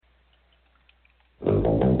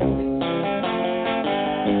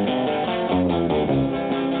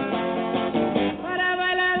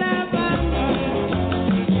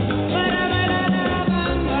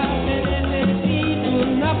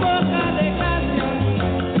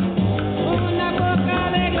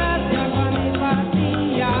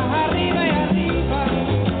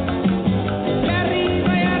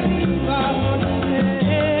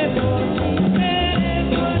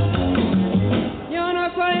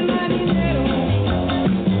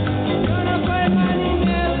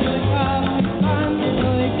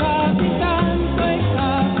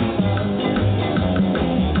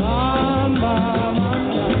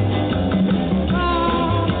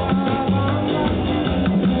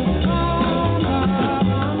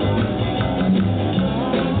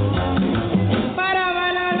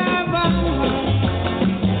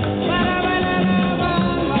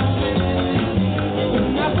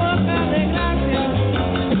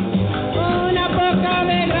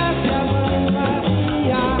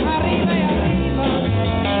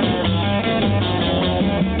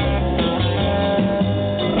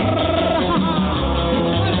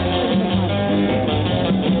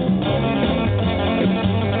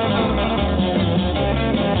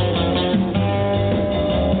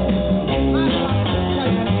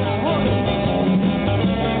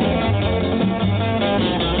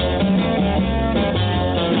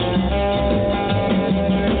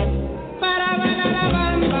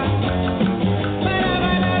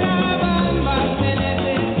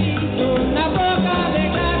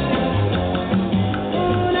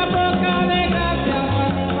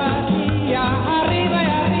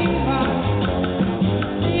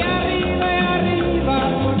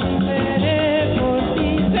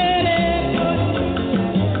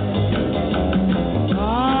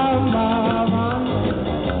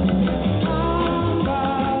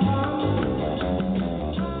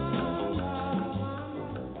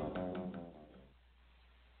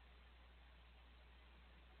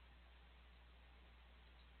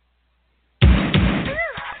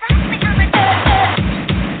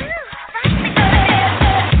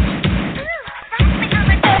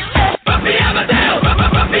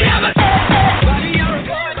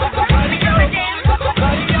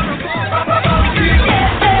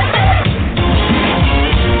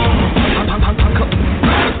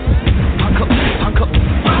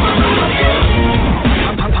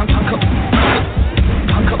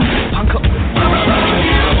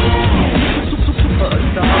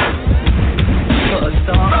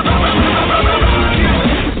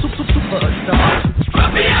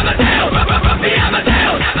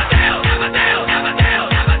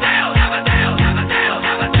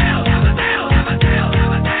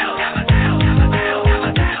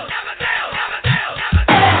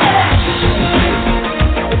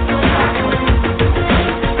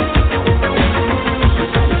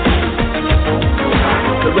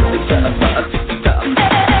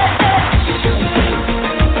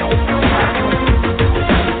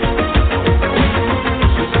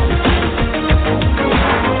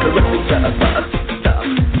Good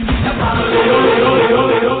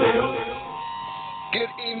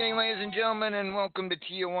evening, ladies and gentlemen, and welcome to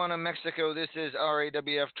Tijuana, Mexico. This is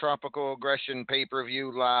RAWF Tropical Aggression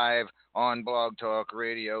Pay-Per-View live on Blog Talk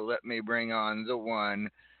Radio. Let me bring on the one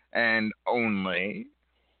and only...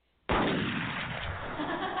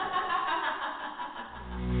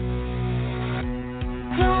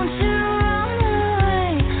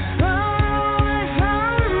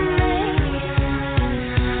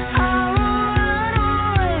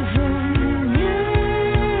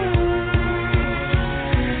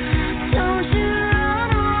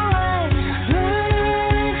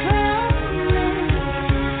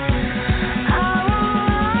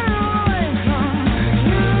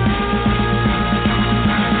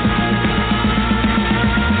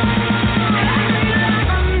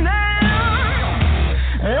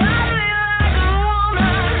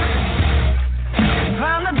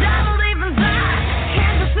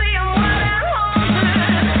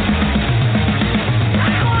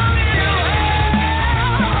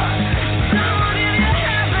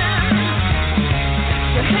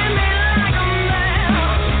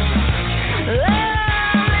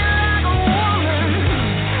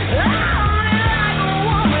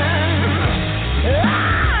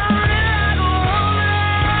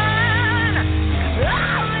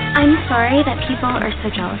 Sorry that people are so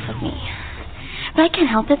jealous of me, but I can't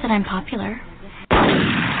help it that I'm popular.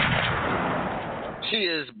 She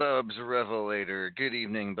is Bubbz Revelator. Good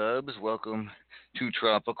evening, Bubbz. Welcome to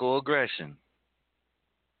Tropical Aggression.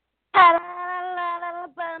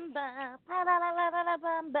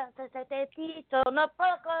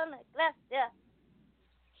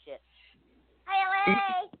 Shit.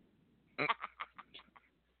 Hey,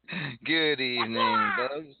 Good evening,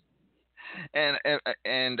 Bubbz.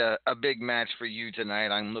 And a big match for you tonight.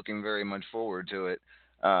 I'm looking very much forward to it.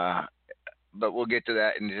 But we'll get to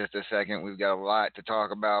that in just a second. We've got a lot to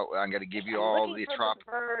talk about. I'm going to give you all the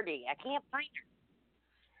birdie. I can't find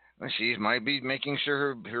her. She might be making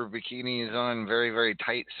sure her bikini is on very, very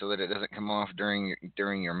tight so that it doesn't come off during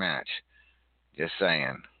your match. Just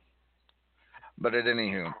saying. But at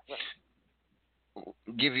anywho,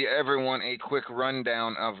 give you everyone a quick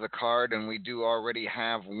rundown of the card, and we do already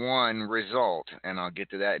have one result, and I'll get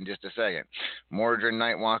to that in just a second. Mordrin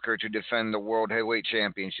Nightwalker to defend the World Heavyweight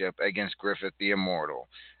Championship against Griffith the Immortal.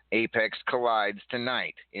 Apex collides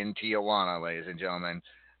tonight in Tijuana, ladies and gentlemen.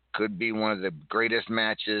 Could be one of the greatest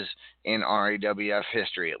matches in RAWF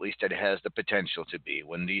history. At least it has the potential to be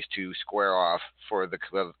when these two square off for the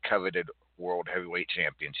coveted World Heavyweight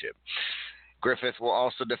Championship. Griffith will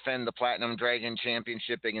also defend the Platinum Dragon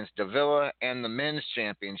Championship against Davila and the Men's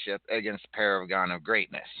Championship against Paragon of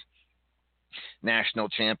Greatness. National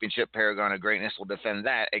Championship Paragon of Greatness will defend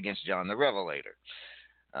that against John the Revelator.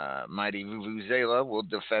 Mighty Vuvuzela will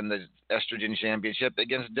defend the Estrogen Championship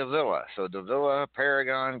against Davila. So Davila,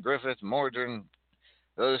 Paragon, Griffith, Mordrin,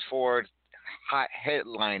 those four hot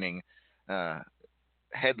headlining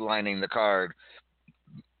the card.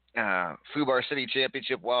 Fubar City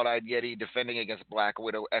Championship, Wild Eyed Yeti defending against Black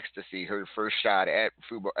Widow Ecstasy, her first shot at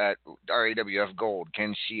RAWF Gold.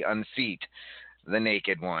 Can she unseat the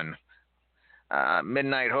Naked One?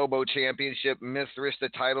 Midnight Hobo Championship, Mithras the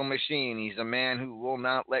Title Machine. He's a man who will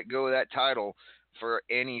not let go of that title for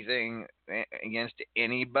anything against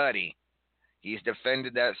anybody. He's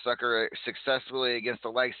defended that sucker successfully against the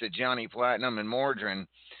likes of Johnny Platinum and Mordrin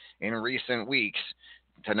in recent weeks.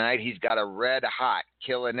 Tonight, he's got a red-hot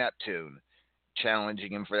Killer Neptune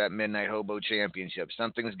challenging him for that Midnight Hobo Championship.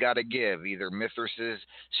 Something's got to give, either Mithras'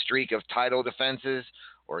 streak of title defenses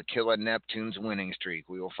or Killer Neptune's winning streak.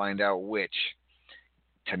 We will find out which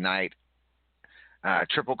tonight.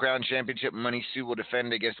 Triple Crown Championship, Money Sue will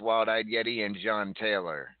defend against Wild Eyed Yeti and John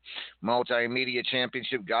Taylor. Multimedia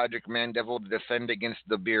Championship, Godric Mandevil to defend against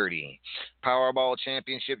The Beardy. Powerball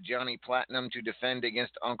Championship, Johnny Platinum to defend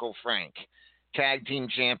against Uncle Frank. Tag Team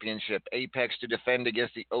Championship, Apex to defend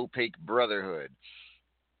against the Opaque Brotherhood.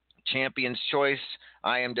 Champion's Choice,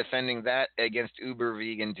 I am defending that against Uber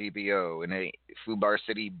Vegan TPO in a Fubar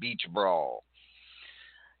City Beach Brawl.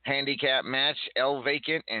 Handicap match,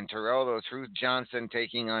 Vacant and Terrell the Truth Jonson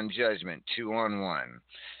taking on Judgement, 2-on-1.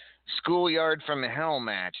 Schoolyard from Hell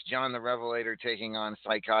match, John the Revelator taking on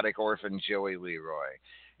Psychotic Orphan Joey Leroy.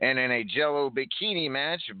 And in a JELLO bikini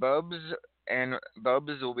match, Bubbz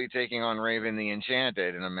will be taking on Raven the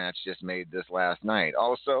Enchanted in a match just made this last night.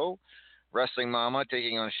 Also, Wrestling Mama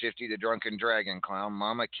taking on Shifty the Drunken Dragon Clown.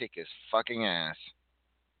 Mama kick his fucking ass.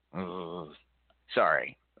 Ugh.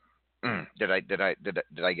 Sorry. Did I get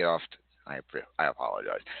off? I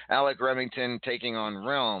apologize. Alec Remington taking on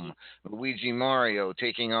Realm. Luigi Mario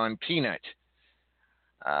taking on Peanut.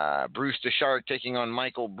 Bruce the Shark taking on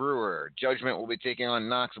Michael Brewer. Judgement will be taking on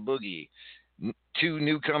Knox Boogie. Two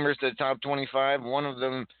newcomers to the top 25. One of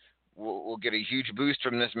them will get a huge boost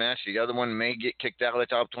from this match. The other one may get kicked out of the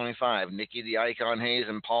top 25. Nikki the Icon Hayes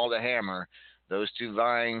and Paul the Hammer. Those two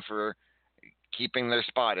vying for keeping their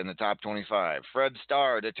spot in the top 25. Fred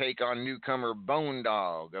Starr to take on newcomer Bone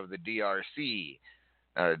Dog of the DRC.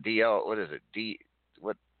 What is it?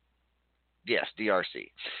 Yes, DRC.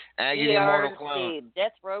 Aggie the Immortal Clown.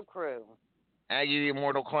 Death Row Crew. Aggie the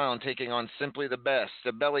Immortal Clown taking on Simply the Best.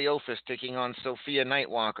 Sibeliofus taking on Sophia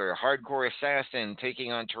Nightwalker. Hardcore Assassin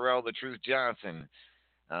taking on Terrell the Truth Jonson.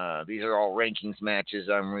 These are all rankings matches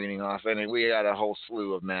I'm reading off, and we got a whole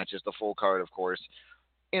slew of matches, the full card, of course,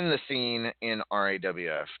 in the scene in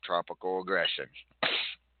RAWF, Tropical Aggression.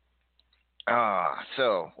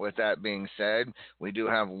 So, with that being said, we do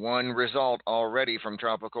have one result already from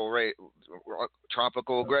Tropical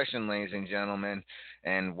Aggression, ladies and gentlemen,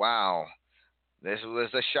 and wow, this was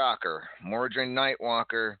a shocker. Mordrin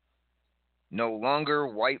Nightwalker, no longer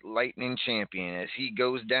White Lightning champion, as he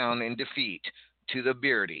goes down in defeat to the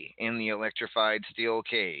Beardy in the electrified steel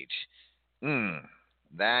cage.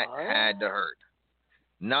 That had to hurt.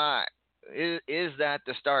 Is that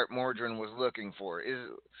the start Mordrin was looking for?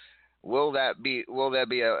 How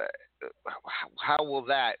will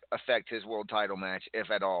that affect his world title match, if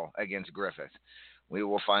at all, against Griffith? We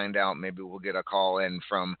will find out. Maybe we'll get a call in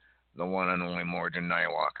from the one and only Mordrin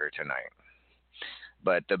Nightwalker tonight.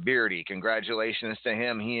 But the Beardy, congratulations to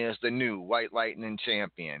him. He is the new White Lightning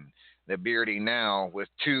champion. The Beardy now with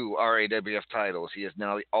 2 RAWF titles. He is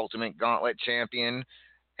now the Ultimate Gauntlet champion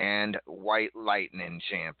and White Lightning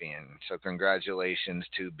champion. So congratulations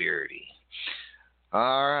to Beardy.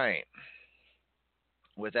 All right.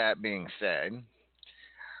 With that being said,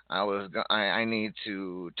 I need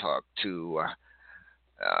to talk to.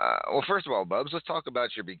 Well, first of all, Bubbz, let's talk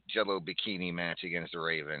about your JELLO bikini match against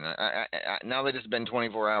Raven. Now that it's been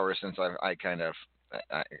 24 hours since I kind of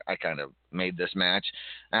made this match,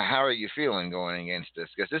 how are you feeling going against this?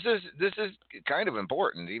 Because this is kind of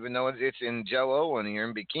important, even though it's in JELLO and you're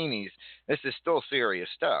in bikinis. This is still serious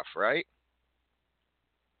stuff, right?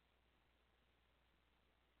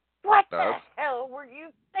 What the hell were you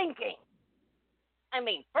thinking? I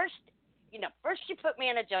mean, first you put me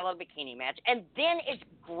in a JELLO bikini match, and then it's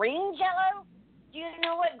green JELLO? Do you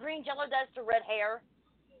know what green JELLO does to red hair?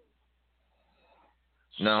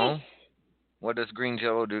 No. What does green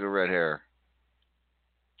JELLO do to red hair?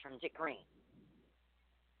 Turns it green.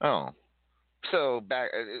 Oh. So,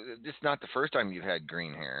 it's not the first time you've had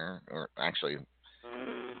green hair, or actually...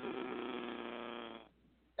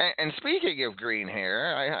 And speaking of green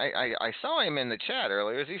hair, I saw him in the chat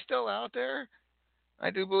earlier. Is he still out there? I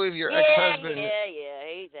do believe your ex-husband,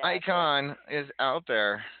 he's out Icon, is out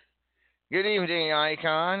there. Good evening,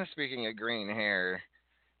 Icon. Speaking of green hair,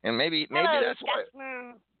 and maybe that's why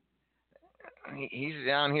he's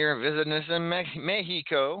down here visiting us in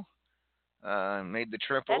Mexico. Made the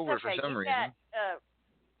trip over for some reason.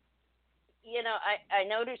 I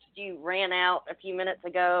noticed you ran out a few minutes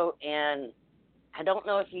ago, and I don't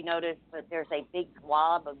know if you noticed, but there's a big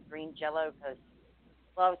glob of green JELLO because,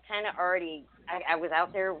 I was kind of already, I was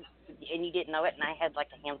out there and you didn't know it, and I had like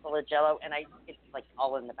a handful of JELLO, and it's like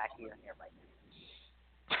all in the back of your hair right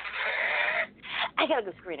now. I gotta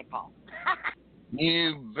go screen a call.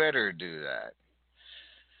 You better do that.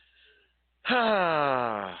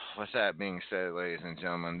 With that being said, ladies and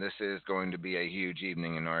gentlemen, this is going to be a huge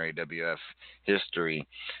evening in RAWF history.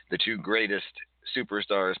 The two greatest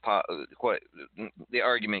superstars, the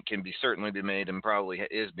argument can certainly be made, and probably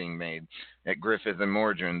is being made, at Griffith and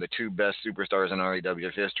Mordrin, the two best superstars in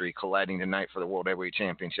RAWF history, colliding tonight for the World Heavyweight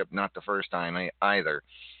Championship. Not the first time either.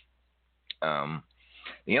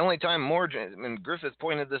 The only time Mordrin, and Griffith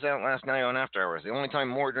pointed this out last night on After Hours, the only time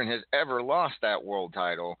Mordrin has ever lost that world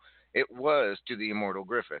title, it was to the Immortal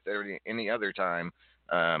Griffith. Any other time,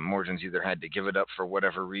 Mordrin's either had to give it up for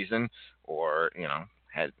whatever reason, or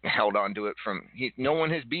had held on to it no one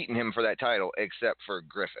has beaten him for that title except for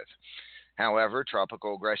Griffith. However,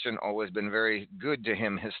 Tropical Aggression always been very good to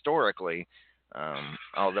him historically,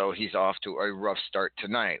 although he's off to a rough start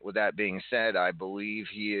tonight. With that being said, I believe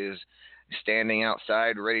he is standing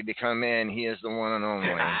outside ready to come in. He is the one and only.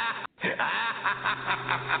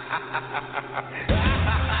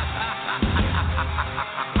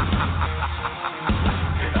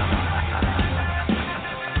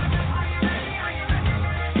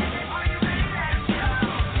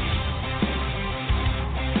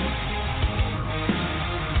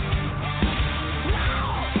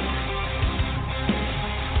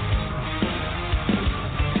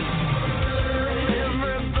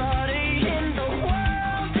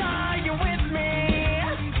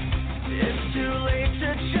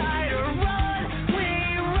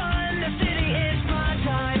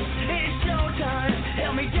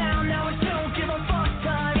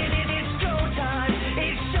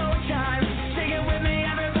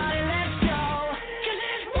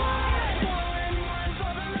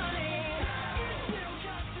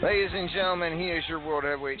 Ladies and gentlemen, he is your World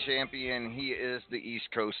Heavyweight Champion. He is the East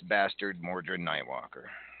Coast bastard, Mordrin Nightwalker.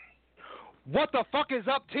 What the fuck is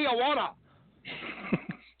up, TIJUANA?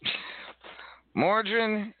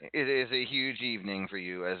 Mordrin, it is a huge evening for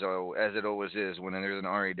you, as it always is when there's an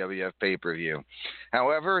RAWF pay-per-view.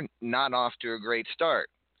 However, not off to a great start.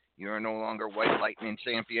 You are no longer White Lightning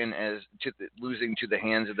champion, losing to the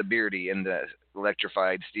hands of the Beardy in the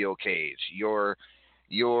electrified steel cage. Your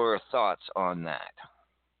thoughts on that?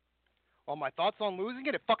 Well, my thoughts on losing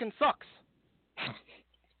it fucking sucks.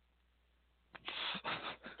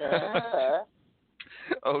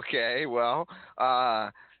 Okay, well,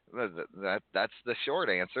 that's the short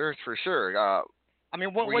answer for sure. I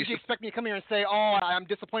mean, what do you expect me to come here and say? Oh, I'm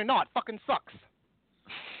disappointed. No, it fucking sucks.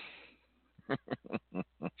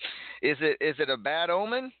 Is it a bad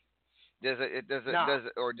omen? Is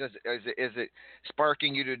it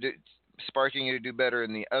sparking you to do better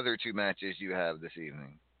in the other two matches you have this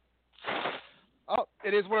evening? Oh,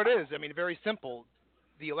 it is what it is. I mean, very simple.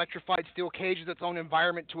 The electrified steel cage is its own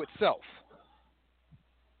environment to itself.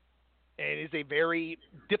 And it is a very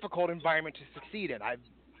difficult environment to succeed in. I've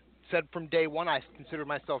said from day one I consider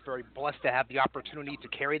myself very blessed to have the opportunity to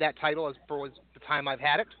carry that title as for the time I've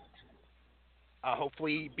had it.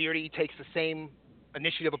 Hopefully Beardy takes the same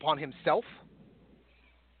initiative upon himself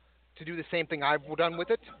to do the same thing I've done with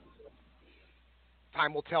it.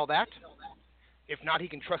 Time will tell that. If not, he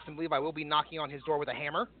can trust and believe I will be knocking on his door with a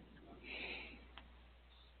hammer.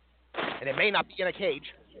 And it may not be in a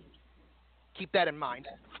cage. Keep that in mind.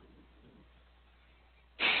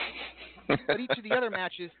 But each of the other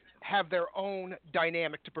matches have their own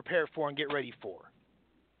dynamic to prepare for and get ready for.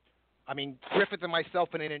 I mean, Griffith and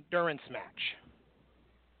myself in an endurance match.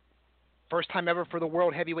 First time ever for the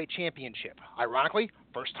World Heavyweight Championship. Ironically,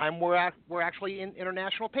 first time we're actually in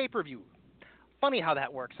international pay-per-view. Funny how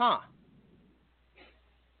that works, huh?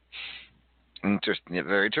 Interesting. Yeah,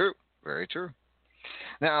 very true. Very true.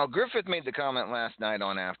 Now, Griffith made the comment last night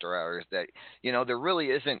on After Hours that, there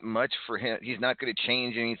really isn't much for him. He's not going to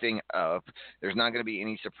change anything up. There's not going to be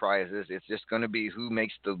any surprises. It's just going to be who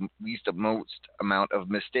makes the most amount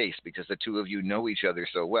of mistakes, because the two of you know each other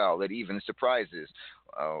so well that even surprises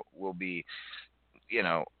will be,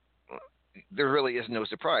 there really is no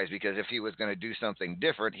surprise, because if he was going to do something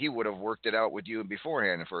different, he would have worked it out with you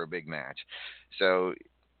beforehand for a big match. So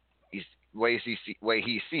way he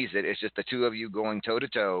sees it, it's just the two of you going toe to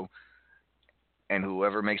toe, and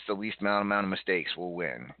whoever makes the least amount of mistakes will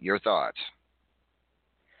win. Your thoughts?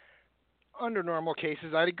 Under normal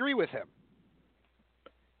cases, I'd agree with him.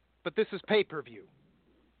 But this is pay-per-view.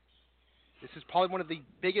 This is probably one of the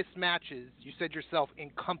biggest matches, you said yourself,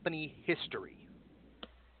 in company history.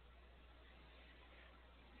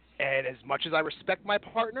 And as much as I respect my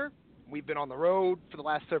partner, we've been on the road for the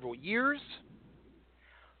last several years.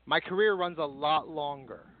 My career runs a lot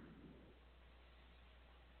longer.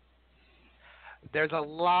 There's a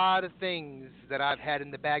lot of things that I've had in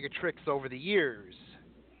the bag of tricks over the years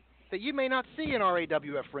that you may not see in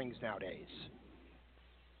RAWF rings nowadays.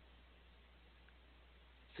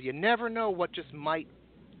 So you never know what just might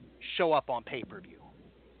show up on pay-per-view.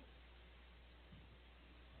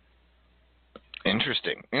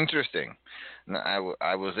 Interesting. I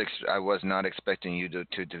was not expecting you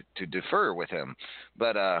to defer with him,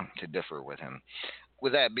 but to differ with him.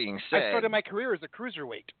 With that being said, I started my career as a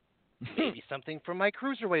cruiserweight. Maybe something from my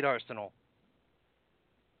cruiserweight arsenal.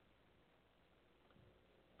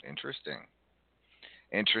 Interesting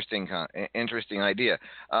idea.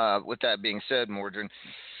 With that being said, Mordrin,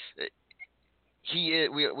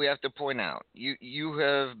 we have to point out you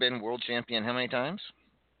have been world champion how many times?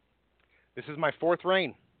 This is my fourth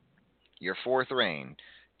reign. Your fourth reign.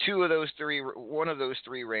 One of those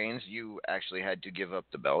three reigns, you actually had to give up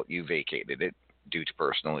the belt. You vacated it due to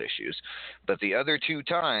personal issues. But the other two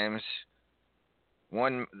times,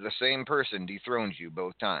 the same person dethroned you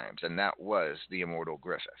both times, and that was the Immortal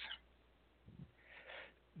Griffith.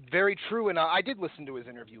 Very true, and I did listen to his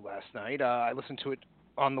interview last night. I listened to it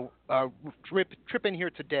on the trip in here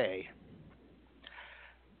today.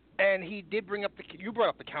 And he did you brought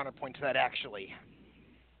up the counterpoint to that, actually.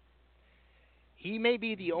 He may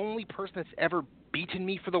be the only person that's ever beaten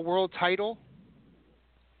me for the world title,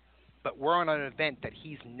 but we're on an event that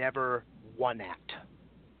he's never won at,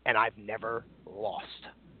 and I've never lost.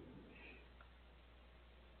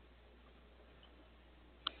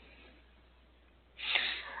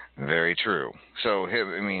 Very true. So,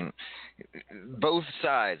 both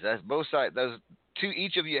sides.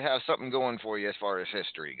 Each of you have something going for you as far as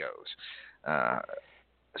history goes.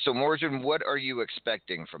 So, Mordrin, what are you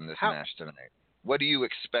expecting from this match tonight? What do you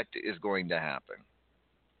expect is going to happen?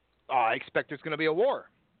 I expect there's going to be a war.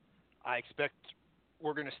 I expect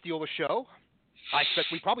we're going to steal the show. I expect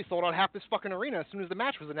we probably sold out half this fucking arena as soon as the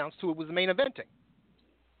match was announced who it was the main eventing.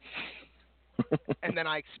 And then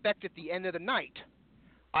I expect at the end of the night,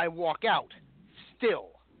 I walk out still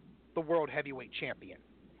the World Heavyweight Champion,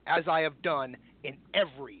 as I have done in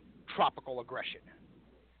every Tropical Aggression.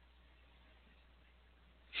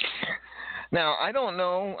 Now, I don't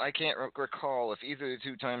know, I can't recall if either of the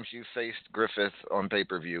two times you faced Griffith on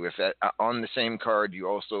pay-per-view, if on the same card you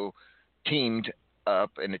also teamed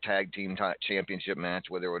up in a tag team championship match,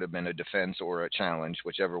 whether it would have been a defense or a challenge,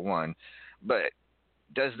 whichever one. But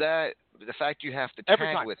does that, the fact you have to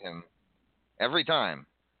tag with him every time,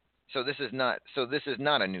 so this is not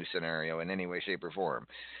a new scenario in any way, shape, or form.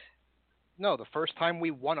 No, the first time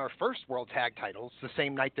we won our first World Tag titles, the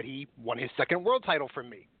same night that he won his second World title from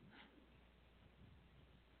me.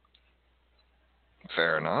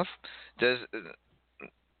 Fair enough. Does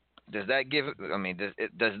that give? I mean,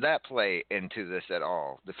 does that play into this at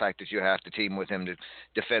all? The fact that you have to team with him to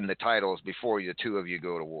defend the titles before the two of you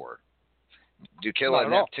go to war. Do Killer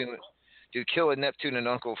Neptune and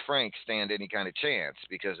Uncle Frank stand any kind of chance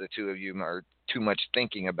because the two of you are too much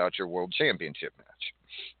thinking about your world championship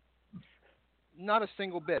match? Not a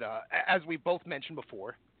single bit. As we both mentioned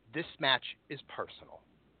before, this match is personal.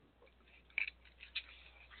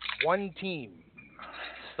 One team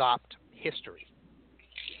stopped history.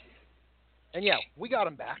 And yeah, we got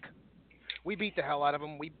him back. We beat the hell out of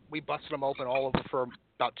him. We busted him open all over for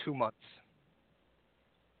about 2 months.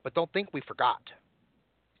 But don't think we forgot.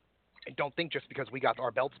 And don't think just because we got our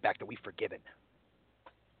belts back that we've forgiven.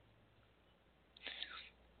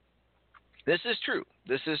 This is true.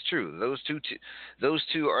 Those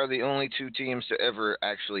two are the only two teams to ever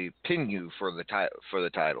actually pin you for the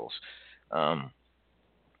titles.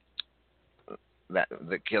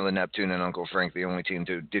 The Killer Neptune and Uncle Frank, the only team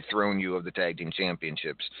to dethrone you of the tag team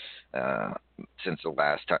championships since the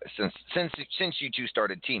last time, since you two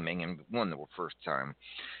started teaming and won the first time.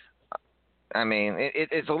 I mean,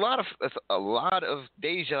 it's a lot of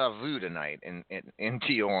deja vu tonight in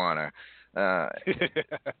Tijuana.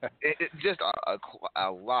 Just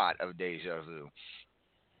a lot of deja vu.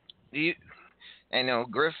 I know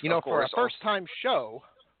Griff. You know, of course, for a first-time show,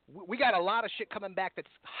 we got a lot of shit coming back that's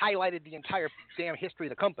highlighted the entire damn history of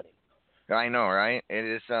the company. I know, right?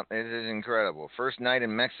 It is incredible. First night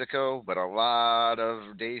in Mexico, but a lot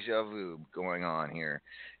of deja vu going on here.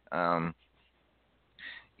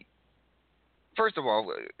 First of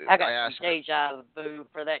all, I got deja vu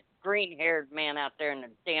for that green-haired man out there in the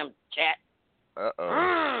damn chat.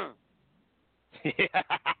 Uh-oh.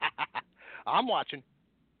 I'm watching.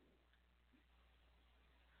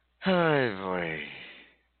 Oh, boy.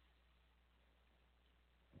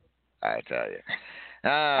 I tell you.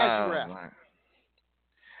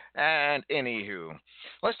 And anywho,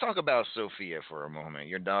 let's talk about Sophia for a moment.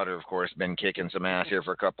 Your daughter, of course, been kicking some ass here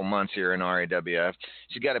for a couple months here in RAWF.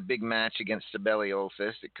 She's got a big match against Sibelius.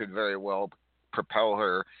 It could very well propel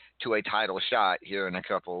her to a title shot here in a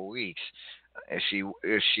couple of weeks if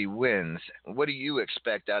she wins. What do you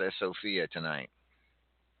expect out of Sophia tonight?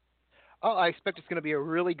 Oh, I expect it's going to be a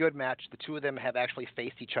really good match. The two of them have actually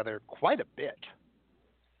faced each other quite a bit.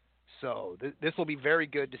 So this will be very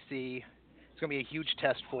good to see. It's going to be a huge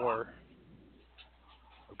test for her.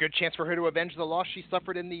 A good chance for her to avenge the loss she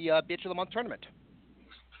suffered in the Bitch of the Month tournament.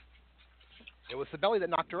 It was Sibelius that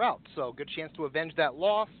knocked her out, so good chance to avenge that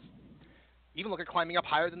loss. Even look at climbing up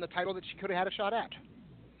higher than the title that she could have had a shot at.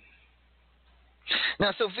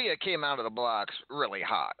 Now, Sophia came out of the blocks really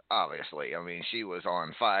hot, obviously. I mean, she was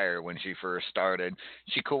on fire when she first started.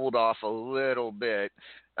 She cooled off a little bit,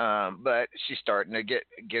 but she's starting to get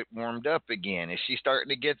warmed up again. Is she starting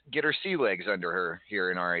to get her sea legs under her here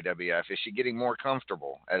in RAWF? Is she getting more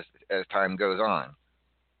comfortable as time goes on?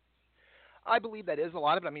 I believe that is a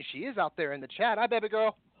lot of it. I mean, she is out there in the chat. Hi, baby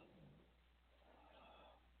girl.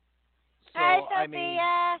 So, Hi, Sophia. I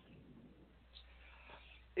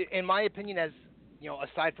mean, in my opinion, as you know,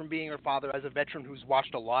 aside from being her father, as a veteran who's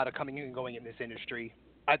watched a lot of coming and going in this industry,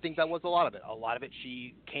 I think that was a lot of it. A lot of it,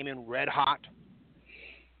 she came in red hot,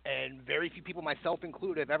 and very few people, myself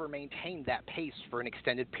included, have ever maintained that pace for an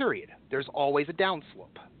extended period. There's always a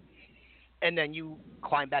downslope, and then you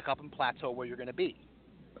climb back up and plateau where you're going to be.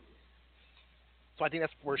 So I think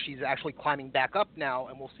that's where she's actually climbing back up now,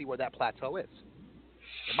 and we'll see where that plateau is.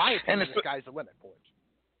 In my opinion, the sky's the limit for it.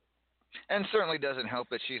 And certainly doesn't help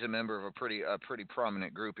that she's a member of a pretty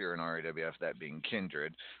prominent group here in RAWF, that being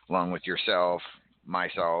Kindred, along with yourself,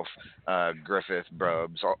 myself, Griffith,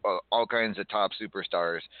 Bubbz, all kinds of top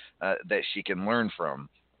superstars that she can learn from.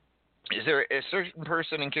 Is there a certain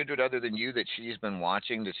person in Kindred other than you that she's been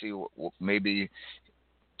watching to see maybe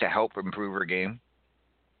to help improve her game?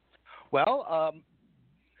 Well,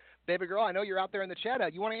 baby girl, I know you're out there in the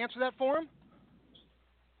chat. You want to answer that for him?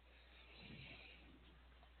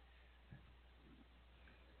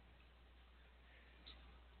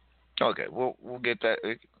 Okay, we'll get that.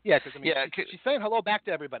 Yeah, because she's saying hello back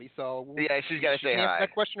to everybody. So she's got to say answer hi.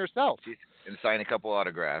 That question herself. And sign a couple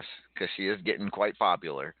autographs because she is getting quite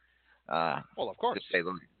popular. Well, of course.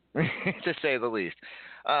 To say the least.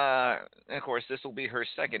 And of course, this will be her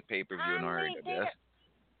second pay-per-view in RAWF.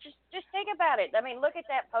 Just think about it. I mean, look at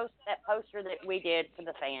that poster that we did for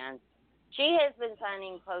the fans. She has been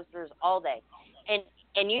signing posters all day,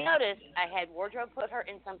 and you notice I had wardrobe put her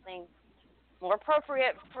in something more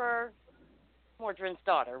appropriate for Mordrin's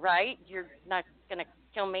daughter, right? You're not gonna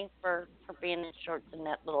kill me for being in shorts and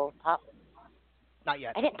that little top. Not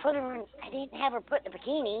yet. I didn't have her put in a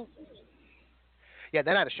bikini. Yeah,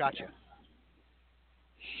 then I'd have shot you.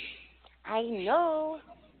 I know.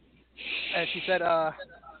 And she said,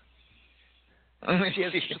 she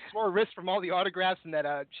has sore wrists from all the autographs, and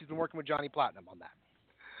that she's been working with Johnny Platinum on that.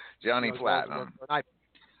 Johnny Platinum.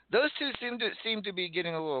 Those two seem to be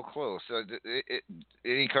getting a little close.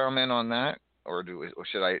 Any comment on that, or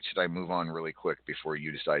should I move on really quick before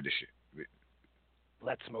you decide to shoot?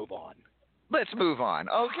 Let's move on. Let's move on.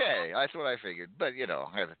 Okay, that's what I figured. But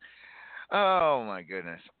oh my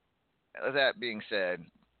goodness. That being said,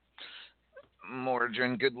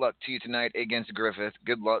 Mordrin, good luck to you tonight against Griffith.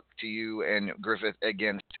 Good luck to you and Griffith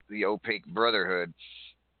against the Opaque Brotherhood.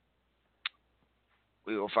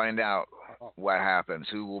 We will find out what happens.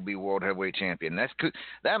 Who will be World Heavyweight Champion?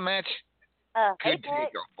 That match could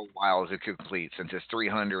take a while to complete since it's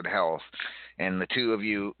 300 health, and the two of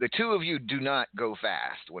you do not go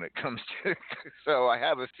fast when it comes to. So I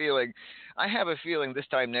have a feeling this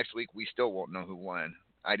time next week we still won't know who won.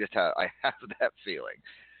 I have that feeling.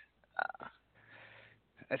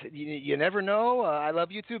 I said, you never know. I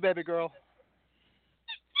love you too, baby girl.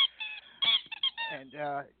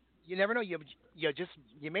 And you never know. You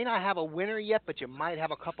may not have a winner yet, but you might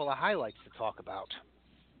have a couple of highlights to talk about.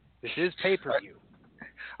 This is pay-per-view.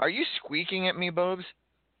 Are you squeaking at me, Bubbz?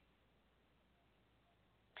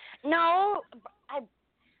 No, I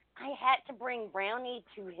had to bring Brownie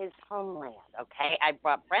to his homeland. Okay, I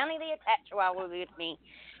brought Brownie the attached chihuahua with me,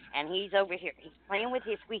 and he's over here. He's playing with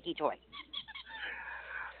his squeaky toy.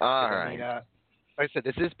 All right. Like I said,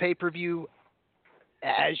 this is pay-per-view.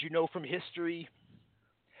 As you know from history,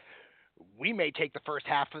 we may take the first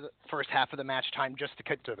half of the match time just to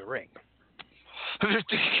get to the ring.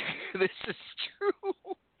 This is true.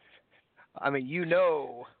 I mean, you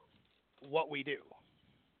know what we do.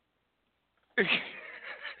 These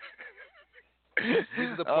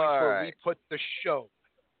are the points where we put the show.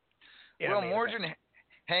 Well, Mordrin,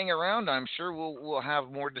 hang around. I'm sure we'll have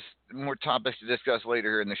more topics to discuss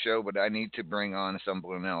later in the show, but I need to bring on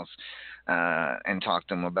someone else and talk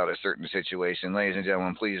to them about a certain situation. Ladies and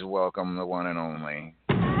gentlemen, please welcome the one and only.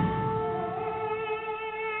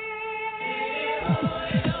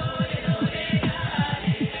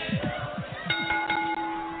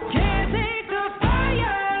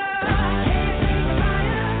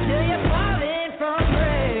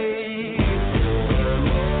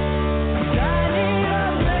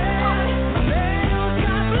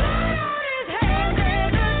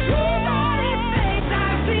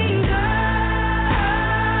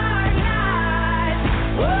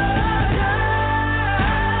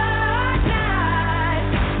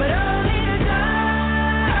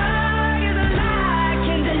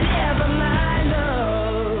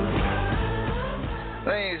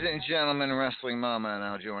 Gentlemen, Wrestling Mama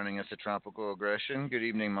now joining us at Tropical Aggression. Good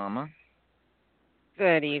evening, Mama.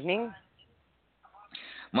 Good evening.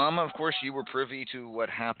 Mama, of course, you were privy to what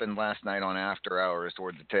happened last night on After Hours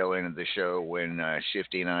towards the tail end of the show when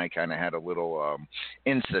Shifty and I kind of had a little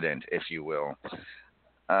incident, if you will.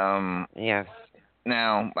 Yes.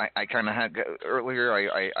 Now, I kind of had earlier.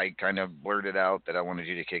 I kind of blurted out that I wanted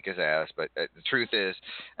you to kick his ass, but the truth is,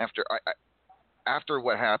 after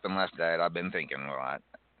what happened last night, I've been thinking a lot,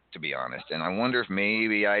 to be honest, and I wonder if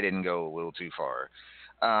maybe I didn't go a little too far.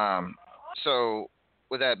 So,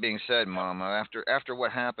 with that being said, Mama, after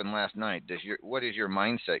what happened last night, what is your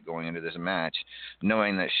mindset going into this match,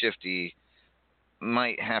 knowing that Shifty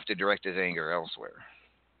might have to direct his anger elsewhere?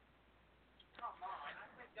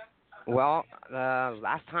 Well, the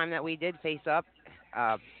last time that we did face up,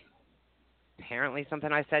 apparently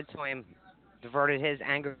something I said to him diverted his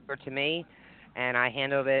anger to me, and I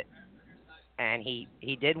handled it. And he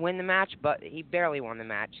did win the match, but he barely won the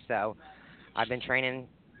match. So I've been training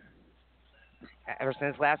ever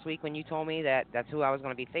since last week when you told me that that's who I was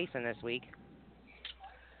going to be facing this week.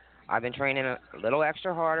 I've been training a little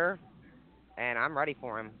extra harder, and I'm ready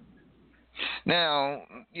for him. Now,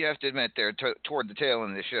 you have to admit there, toward the tail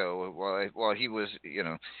end of the show, while he was,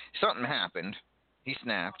 something happened. He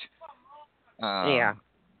snapped. Yeah.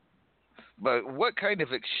 But what kind of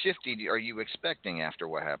shifty are you expecting after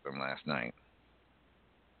what happened last night?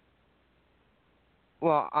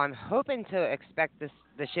 Well, I'm hoping to expect the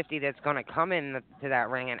shifty that's going to come in to that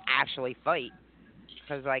ring and actually fight.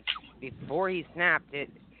 Because, like, before he snapped,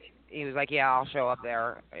 he was like, yeah, I'll show up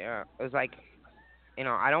there. It was like,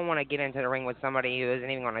 I don't want to get into the ring with somebody who isn't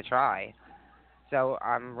even going to try. So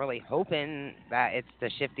I'm really hoping that it's the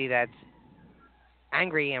shifty that's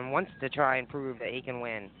angry and wants to try and prove that he can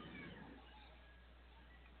win.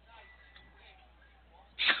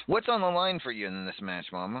 What's on the line for you in this match,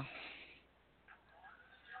 Mama?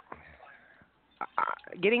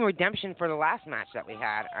 Getting redemption for the last match that we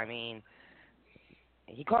had. I mean,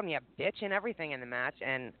 he called me a bitch and everything in the match,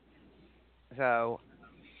 and so,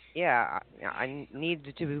 yeah, I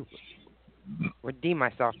need to redeem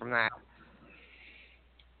myself from that.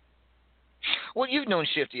 Well, you've known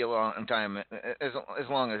Shifty a long time, as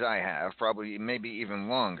long as I have, probably maybe even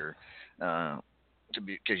longer,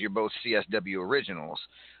 because you're both CSW originals,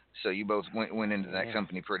 so you both went into that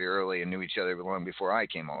company pretty early and knew each other long before I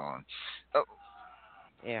came along.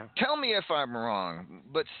 Yeah. Tell me if I'm wrong,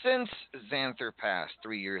 but since Xanther passed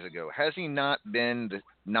 3 years ago, has he not been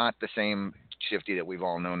not the same Shifty that we've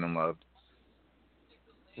all known and loved?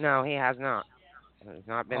 No, he has not. He's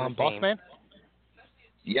not been the same. Boss Man?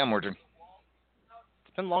 Yeah, Mordrin.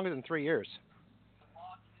 It's been longer than 3 years.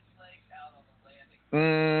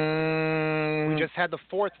 We just had the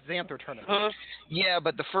 4th Xanther tournament. Yeah,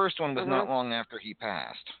 but the first one was not long after he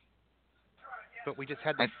passed. But we just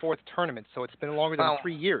had the 4th tournament, so it's been longer than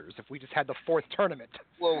 3 years if we just had the 4th tournament.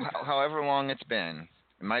 Well, however long it's been,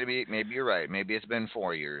 it might be. Maybe you're right. Maybe it's been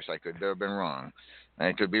 4 years. I could have been wrong.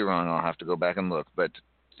 I could be wrong. I'll have to go back and look. But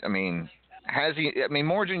I mean, has he? I mean,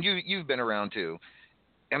 Mordrin, you've been around too.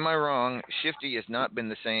 Am I wrong? Shifty has not been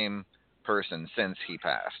the same person since he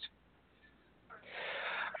passed.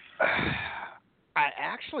 I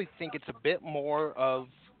actually think it's a bit more of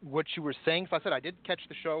what you were saying. So I said I did catch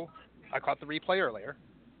the show. I caught the replay earlier.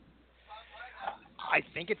 I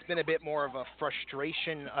think it's been a bit more of a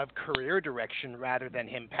frustration of career direction rather than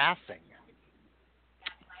him passing.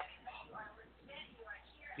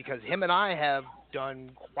 Because him and I have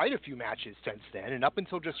done quite a few matches since then, and up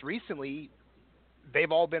until just recently,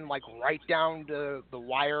 they've all been like right down to the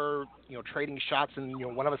wire, trading shots, and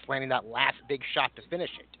one of us landing that last big shot to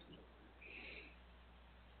finish it.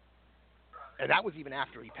 And that was even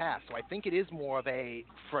after he passed. So I think it is more of a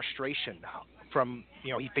frustration from,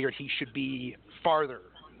 he figured he should be farther.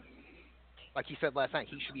 Like he said last night,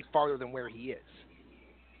 he should be farther than where he is.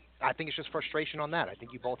 I think it's just frustration on that. I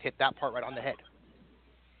think you both hit that part right on the head.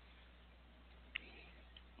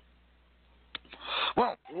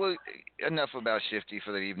 Well, enough about Shifty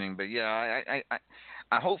for the evening. But yeah,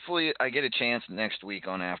 I hopefully I get a chance next week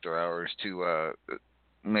on After Hours to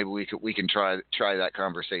maybe we can try that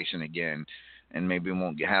conversation again. And maybe we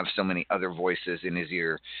won't have so many other voices in his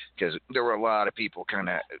ear, because there were a lot of people kind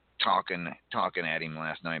of talking at him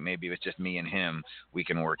last night. Maybe if it's just me and him, we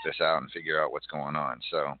can work this out and figure out what's going on.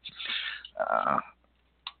 So,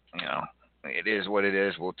 it is what it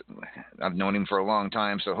is. I've known him for a long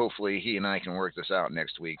time, so hopefully he and I can work this out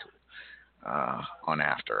next week on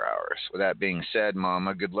After Hours. With that being said,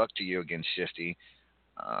 Mama, good luck to you against Shifty.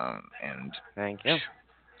 And thank you.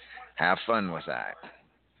 Have fun with that.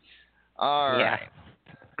 All right.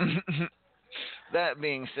 Yeah. That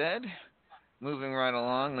being said, moving right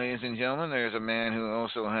along, ladies and gentlemen, there's a man who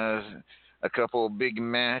also has a couple of big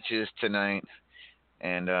matches tonight,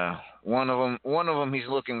 and one of them he's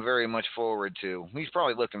looking very much forward to. He's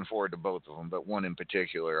probably looking forward to both of them, but one in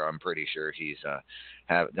particular, I'm pretty sure he's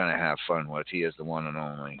gonna have fun with. He is the one and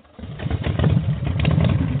only.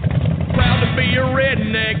 Proud to be a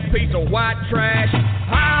redneck piece of white trash.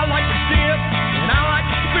 I like to dip and I like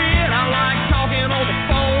to spit. I like talking on the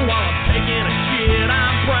phone while I'm taking a shit.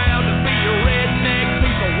 I'm proud to be a redneck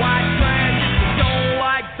piece of white trash. If you don't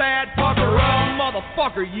like that, fucker up,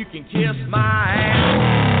 motherfucker, you can kiss my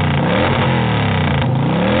ass.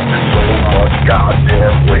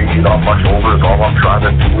 Goddamn weight on my shoulders. All I'm trying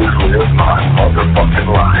to do is live my motherfucking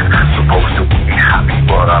life. Supposed to be happy,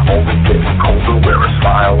 but I'm only getting colder. Wear a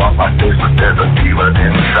smile on my face, but there's a demon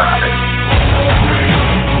inside.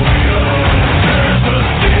 There's a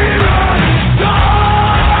demon inside.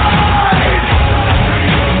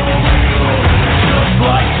 Just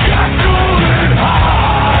like Jekyll and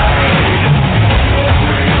Hyde.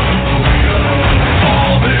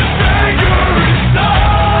 All this anger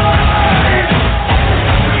inside.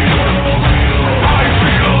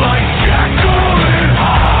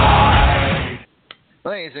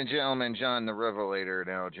 gentlemen, John the Revelator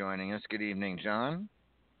now joining us. Good evening, John.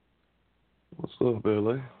 What's up,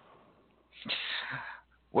 Billy?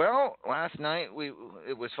 Well, last night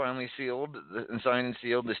it was finally sealed and signed and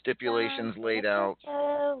sealed. The stipulations laid out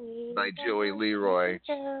by Joey Leroy.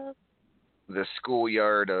 The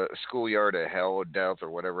schoolyard of hell or death or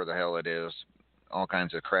whatever the hell it is. All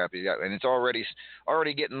kinds of crap you got, and it's already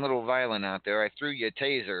getting a little violent out there. I threw you a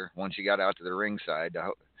taser once you got out to the ringside.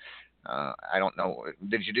 I don't know.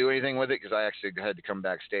 Did you do anything with it? Because I actually had to come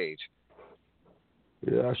backstage.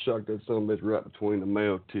 Yeah, I shocked that son of a bitch right between the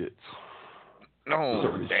male tits. No,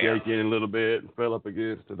 started damn. shaking a little bit and fell up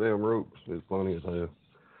against the damn ropes. It's funny as hell.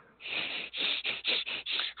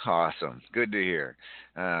 Awesome. Good to hear.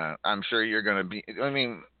 I'm sure you're going to be. I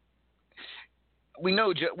mean, we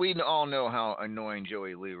all know how annoying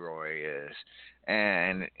Joey Leroy is,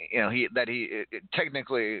 and you know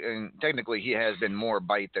technically he has been more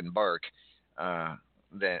bite than bark,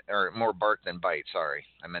 more bark than bite. Sorry,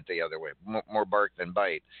 I meant the other way. More bark than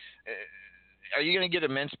bite. Are you going to get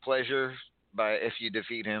immense pleasure if you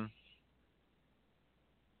defeat him?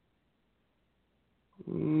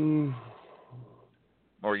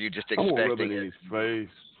 Or are you just expecting I'm gonna rub it in his face.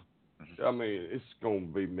 I mean, it's going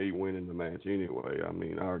to be me winning the match anyway. I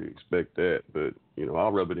mean, I already expect that, but, you know,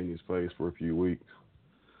 I'll rub it in his face for a few weeks.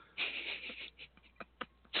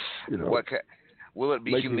 You know, will it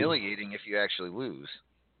be humiliating if you actually lose?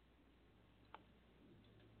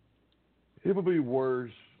 It will be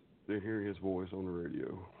worse than hearing his voice on the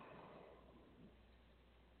radio.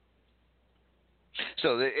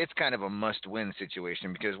 So it's kind of a must-win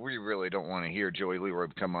situation because we really don't want to hear Joey Leroy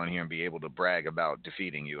come on here and be able to brag about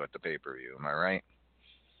defeating you at the pay-per-view. Am I right?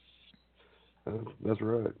 That's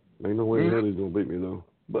right. Ain't no way in hell he's gonna beat me though.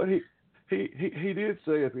 But he did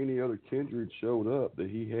say if any other kindred showed up that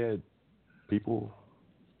he had people.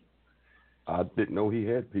 I didn't know he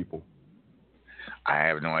had people. I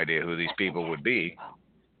have no idea who these people would be.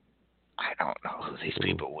 I don't know who these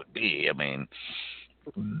people would be. I mean,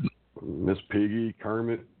 Miss Piggy,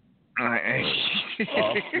 Kermit,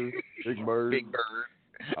 Oscar, Big Bird. Big Bird.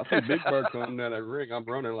 I see Big Bird coming down that ring. I'm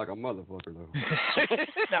running like a motherfucker though.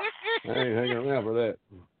 I ain't hanging around for that.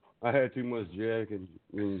 I had too much Jack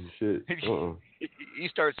and shit. You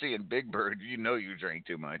start seeing Big Bird, you know you drank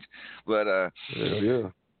too much. But yeah.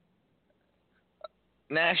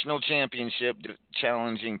 National championship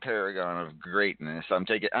challenging paragon of greatness.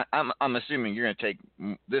 I'm assuming you're going to take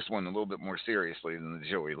this one a little bit more seriously than the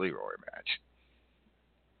Joey Leroy match.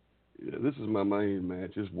 Yeah, this is my main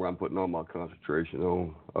match. This is where I'm putting all my concentration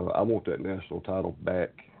on. I want that national title back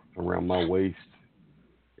around my waist.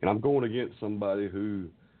 And I'm going against somebody who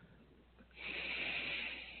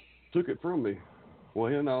took it from me.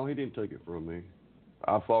 Well, he didn't take it from me.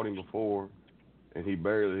 I fought him before, and he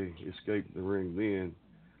barely escaped the ring then.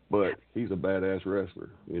 But he's a badass wrestler,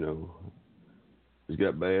 you know. He's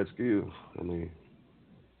got bad skills. I mean,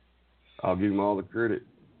 I'll give him all the credit.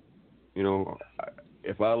 You know,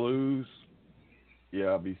 if I lose, yeah,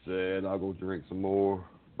 I'll be sad. I'll go drink some more.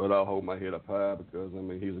 But I'll hold my head up high because, I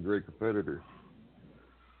mean, he's a great competitor.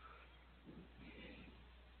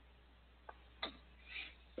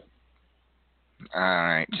 All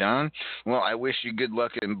right, John. Well, I wish you good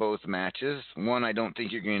luck in both matches. One, I don't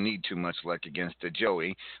think you're going to need too much luck against the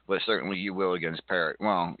Joey, but certainly you will against Paragon.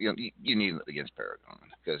 Well, you need it against Paragon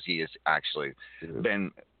because he has actually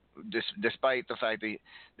been, despite the fact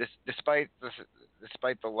that, despite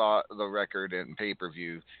the record and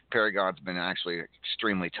pay-per-view, Paragon's been actually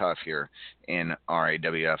extremely tough here in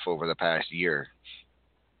RAWF over the past year.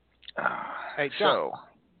 Hey, John.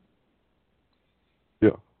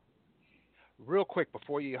 Yeah. Real quick,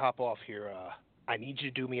 before you hop off here, I need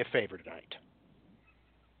you to do me a favor tonight.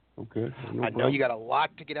 Okay. I know you got a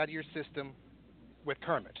lot to get out of your system with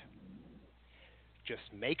Kermit. Just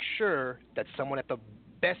make sure that someone at the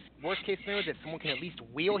worst case scenario, that someone can at least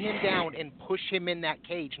wheel him down and push him in that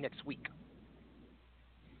cage next week.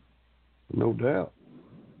 No doubt.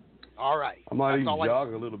 All right. I might even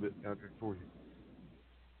jog a little bit out there for you.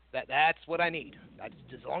 That's what I need. As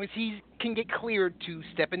long as he can get cleared to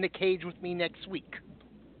step in the cage with me next week.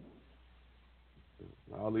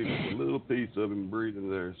 I'll leave a little piece of him breathing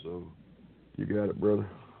there, so you got it, brother.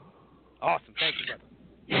 Awesome. Thank you,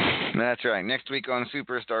 brother. That's right. Next week on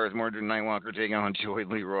Superstars, Mordrin Nightwalker taking on Joey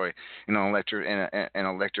Leroy in an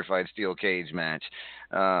electrified steel cage match.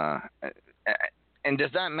 And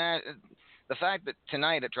does that matter? The fact that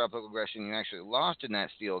tonight at Tropical Aggression you actually lost in that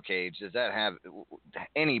steel cage, does that have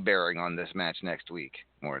any bearing on this match next week,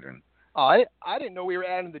 Mordrin? I didn't know we were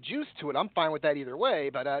adding the juice to it. I'm fine with that either way,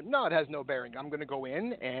 but no, it has no bearing. I'm going to go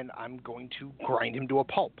in and I'm going to grind him to a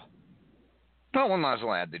pulp. Well, we might as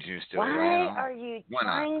well add the juice to it. Why are you Why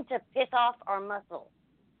not? trying to piss off our muscle?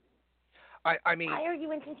 I mean, why are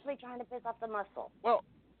you intentionally trying to piss off the muscle? well,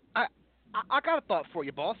 I got a thought for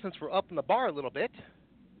you, boss. Since we're up in the bar a little bit,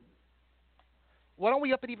 why don't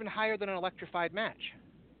we up it even higher than an electrified match?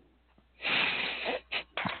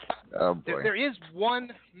 Oh boy. There is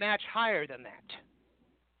one match higher than that.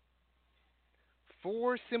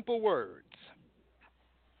 4 simple words.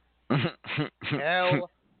 Hell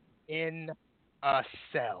in a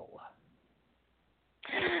cell.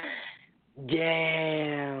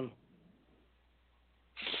 Damn.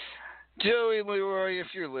 Joey Leroy,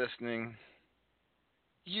 if you're listening,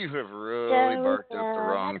 you have really barked up the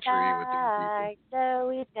wrong tree with these people.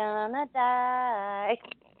 Joey's gonna die.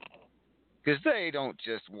 Because they don't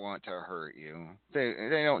just want to hurt you.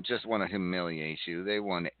 They don't just want to humiliate you. They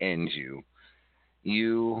want to end you.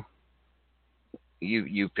 You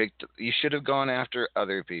should have gone after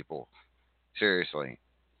other people. Seriously.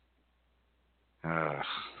 All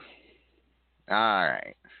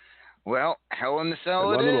right. Well, hell in the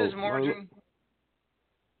cell it is, Mordrin.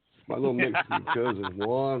 My little Mexican cousin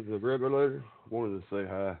Juan, the Revelator, wanted to say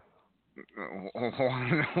hi.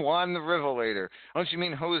 Juan the Revelator. Don't you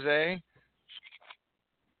mean Jose?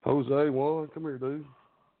 Jose, Juan, come here, dude.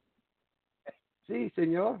 Si,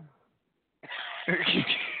 senor.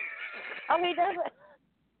 Oh, he does it.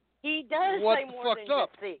 He does What say more fucked than up?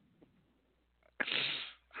 just see.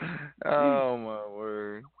 Oh my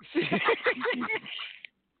word.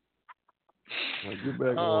 Now, get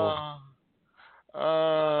back on.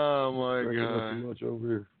 Oh my Drinking God. too much over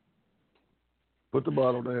here. Put the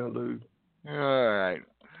bottle down, dude. All right.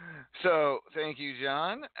 So, thank you,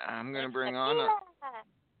 John. I'm going to bring on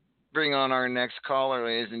our next caller,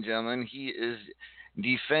 ladies and gentlemen. He is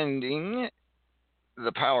defending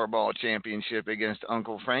the Powerball Championship against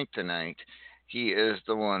Uncle Frank tonight. He is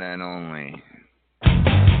the one and only.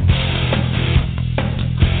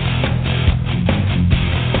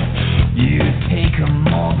 You take a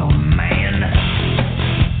mortal man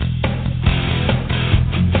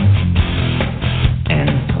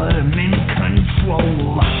and put him in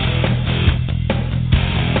control.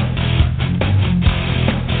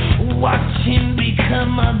 Watch him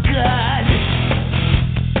become a god.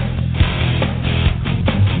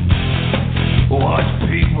 Watch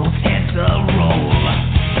people's heads roll.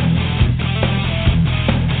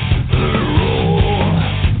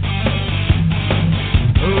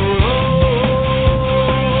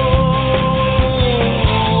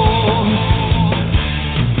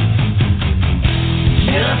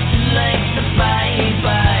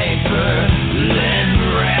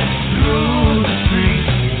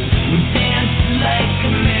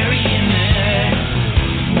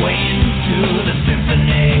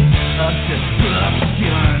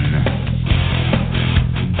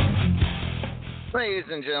 Ladies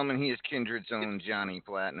and gentlemen, he is Kindred's own Johnny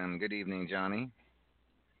Platinum. Good evening, Johnny.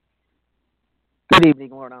 Good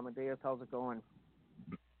evening, Lord Amadeus. How's it going?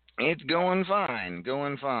 It's going fine,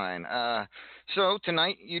 going fine. So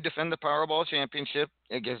tonight you defend the Powerball Championship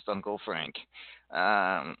against Uncle Frank,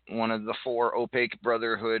 one of the 4 Opaque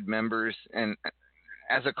Brotherhood members, and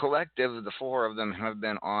as a collective, the 4 of them have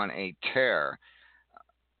been on a tear.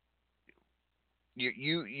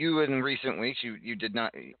 You in recent weeks you did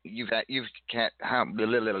not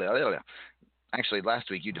actually last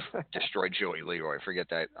week you destroyed Joey Leroy. Forget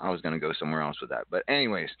that. I was going to go somewhere else with that. But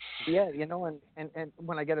anyways. Yeah, you know, and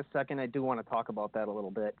when I get a second, I do want to talk about that a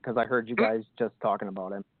little bit because I heard you guys just talking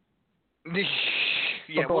about him.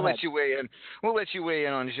 Yeah, we'll let you weigh in. We'll let you weigh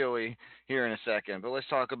in on Joey here in a second. But let's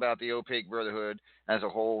talk about the Opaque Brotherhood as a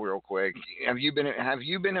whole real quick. Have you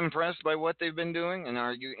been impressed by what they've been doing, and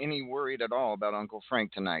are you any worried at all about Uncle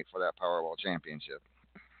Frank tonight for that Powerball Championship?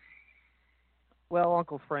 Well,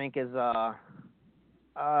 Uncle Frank is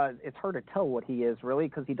it's hard to tell what he is really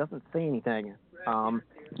because he doesn't say anything.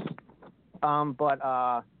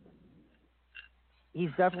 But he's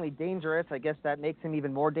definitely dangerous. I guess that makes him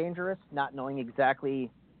even more dangerous, not knowing exactly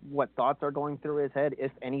what thoughts are going through his head,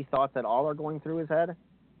 if any thoughts at all are going through his head.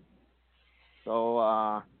 So,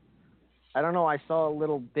 I don't know. I saw a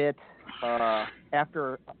little bit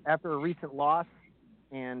after a recent loss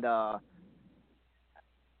and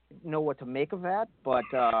know what to make of that. But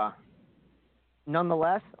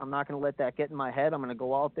nonetheless, I'm not going to let that get in my head. I'm going to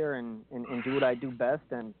go out there and do what I do best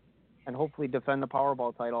and hopefully defend the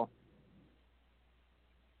Powerball title.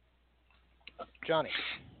 Johnny.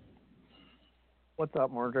 What's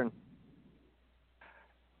up, Mordrin?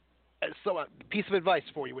 So, a piece of advice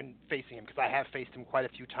for you when facing him, because I have faced him quite a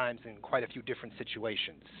few times in quite a few different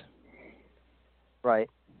situations. Right.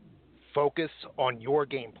 Focus on your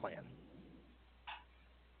game plan.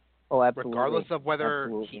 Oh, absolutely. Regardless of whether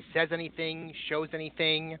Absolutely. he says anything, shows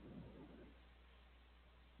anything,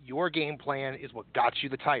 your game plan is what got you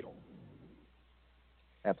the title.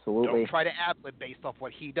 Absolutely. Don't try to ad-lib based off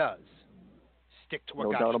what he does. Stick to what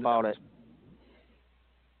No got doubt you the about belt. it.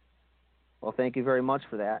 Well, thank you very much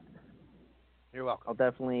for that. You're welcome. I'll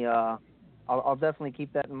definitely, I'll definitely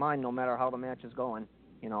keep that in mind, no matter how the match is going.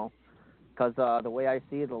 You know, because the way I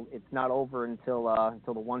see it, it's not over until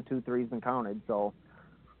the 1, 2, 3's been counted. So,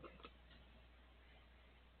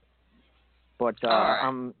 but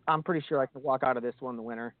right. I'm pretty sure I can walk out of this one the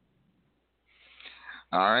winner.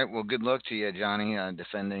 All right. Well, good luck to you, Johnny,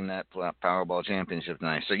 defending that Powerball championship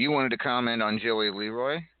tonight. So you wanted to comment on Joey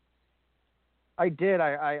Leroy? I did.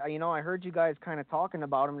 I heard you guys kind of talking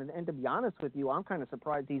about him, and to be honest with you, I'm kind of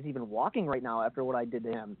surprised he's even walking right now after what I did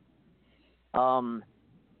to him.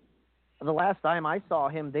 The last time I saw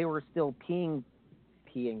him, they were still peeling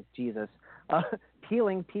pieces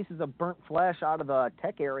of burnt flesh out of the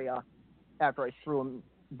tech area after I threw him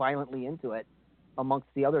violently into it, amongst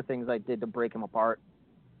the other things I did to break him apart.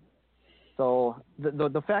 So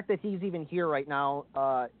the fact that he's even here right now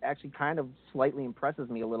actually kind of slightly impresses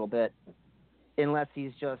me a little bit, unless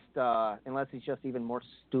he's just even more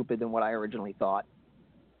stupid than what I originally thought.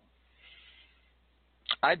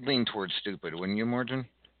 I'd lean towards stupid, wouldn't you, Mordrin?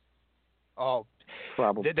 Oh,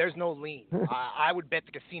 probably. There's no lean. I would bet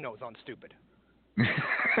the casino's on stupid.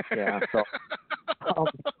 Yeah. So.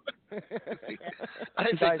 I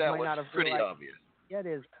think that was pretty obvious. Yeah, it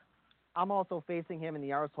is. I'm also facing him in the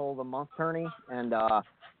Arsehole of the Month tourney, and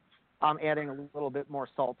I'm adding a little bit more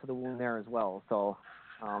salt to the wound there as well. So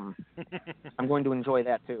I'm going to enjoy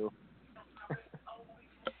that too.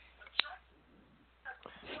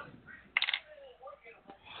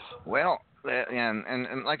 Well,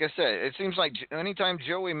 and like I said, it seems like anytime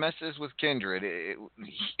Joey messes with Kindred,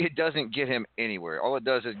 it doesn't get him anywhere. All it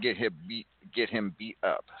does is get him beat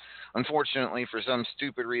up. Unfortunately, for some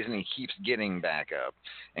stupid reason, he keeps getting back up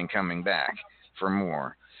and coming back for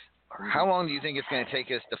more. How long do you think it's going to take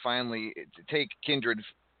us to take Kindred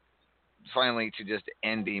finally to just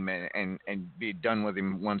end him and be done with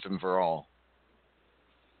him once and for all?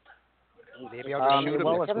 Maybe I'll just shoot him.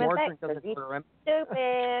 Well, if Mordrin doesn't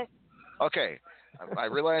Stupid. Okay, I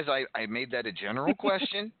realize I made that a general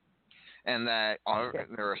question, and that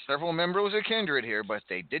there are several members of Kindred here, but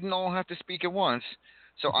they didn't all have to speak at once.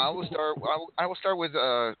 So I will start with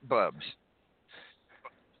Bubbz.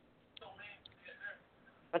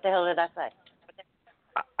 What the hell did I say?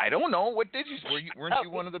 I don't know. What did you? Weren't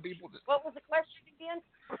you one of the people? What was the question again?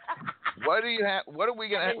 What do you have? What are we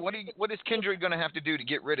gonna? What is Kindred gonna have to do to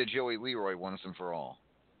get rid of Joey Leroy once and for all?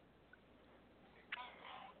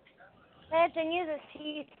 The thing is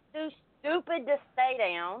he's too stupid to stay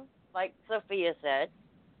down, like Sophia said.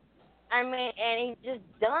 I mean, and he's just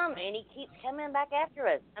dumb, and he keeps coming back after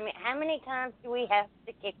us. I mean, how many times do we have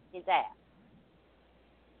to kick his ass?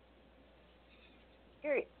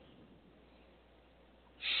 Period.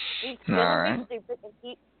 He's gonna be stupid and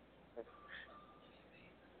keep.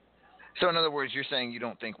 So, in other words, you're saying you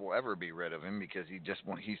don't think we'll ever be rid of him because he's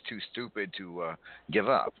too stupid to give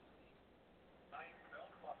up.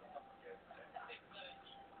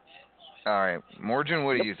 All right, Mordrin,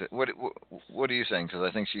 what do you what are you saying? Because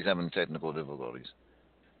I think she's having technical difficulties.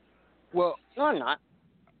 Well, no, I'm not.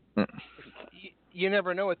 You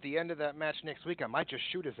never know. At the end of that match next week, I might just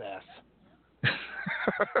shoot his ass.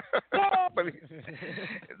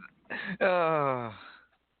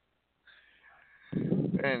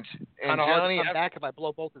 And Johnny, Johnny, I'm back if I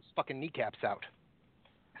blow both his fucking kneecaps out.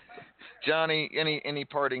 Johnny, any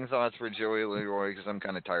parting thoughts for Joey Leroy? Because I'm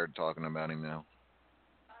kind of tired of talking about him now.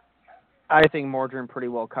 I think Mordrin pretty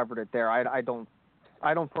well covered it there. I don't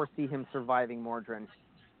foresee him surviving Mordrin.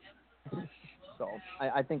 So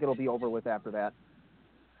I think it'll be over with after that.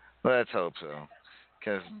 Let's hope so.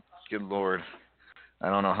 Because, good Lord, I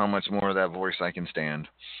don't know how much more of that voice I can stand.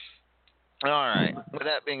 All right. With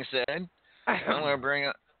that being said, I'm going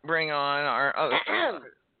to bring on our other.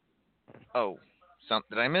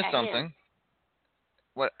 Did I miss something?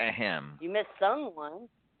 What? Ahem. You missed someone.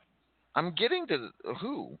 I'm getting to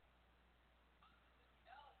who?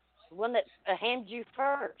 The one that handed you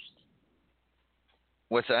first.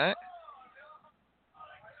 What's that?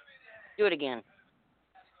 Do it again.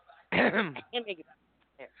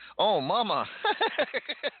 Oh, Mama.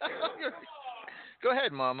 Go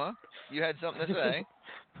ahead, Mama. You had something to say.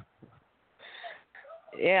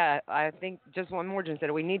 Yeah, I think just one more said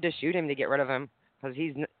we need to shoot him to get rid of him because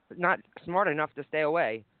he's not smart enough to stay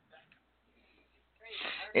away.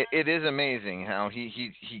 It is amazing how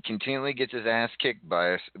he continually gets his ass kicked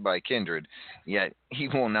by Kindred, yet he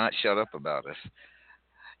will not shut up about us.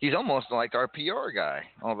 He's almost like our PR guy.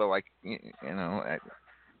 Although I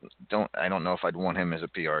don't know if I'd want him as a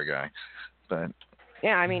PR guy, but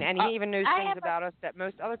yeah, I mean, and he even knows things about us that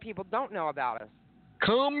most other people don't know about us.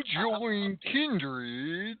 Come join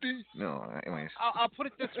Kindred. No, anyways. I'll put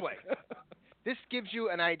it this way. This gives you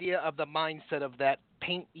an idea of the mindset of that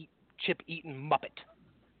chip-eating Muppet.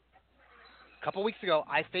 A couple weeks ago,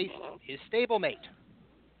 I faced his stablemate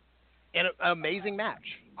in an amazing match.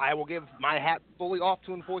 I will give my hat fully off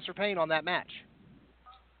to Enforcer Payne on that match.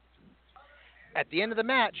 At the end of the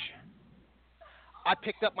match, I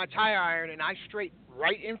picked up my tire iron and I straight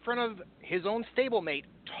right in front of his own stablemate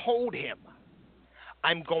told him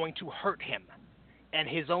I'm going to hurt him. And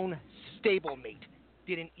his own stablemate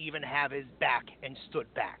didn't even have his back and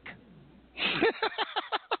stood back.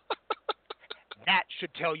 That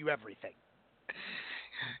should tell you everything.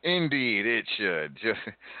 Indeed, it should.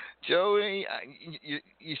 Joey,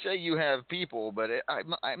 you say you have people, but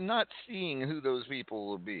I'm not seeing who those people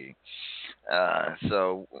will be.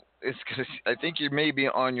 So it's because I think you may be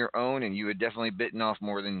on your own, and you had definitely bitten off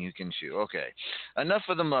more than you can chew. Okay, enough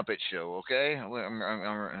of the Muppet Show. Okay,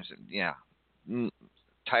 yeah.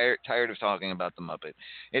 Tired of talking about the Muppet.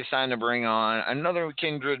 It's time to bring on another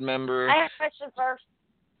Kindred member. I have a question first.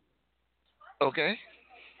 Okay.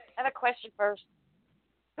 I have a question first.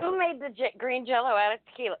 Who made the green Jello out of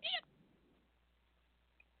tequila?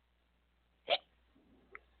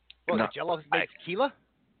 What, no, Jello made tequila?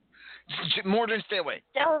 Mordrin, stay away.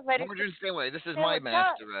 Mordrin, stay away. This is my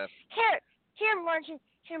master ref. Here, Mordrin,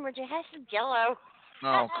 have some Jello.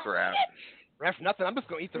 Oh, crap. Ref, nothing. I'm just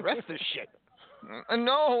going to eat the rest of this shit.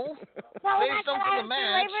 No. Save some for the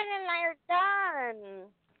match. Raven and I are done.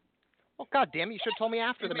 Oh, God damn it. You should have told me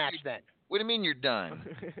after the match then. What do you mean you're done?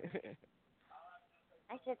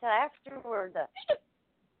 I said after we're done.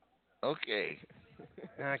 Okay.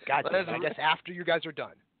 God damn it. I guess after you guys are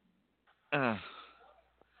done. I'm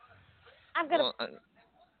going to... okay.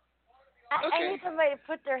 I need somebody to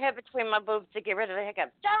put their head between my boobs to get rid of the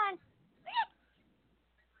hiccups. John!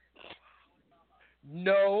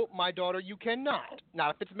 No, my daughter, you cannot.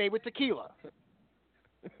 Not if it's made with tequila.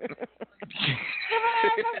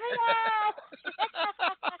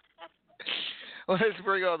 Let's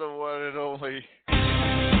bring on the one and only.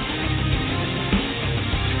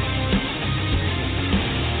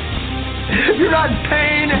 If you're not in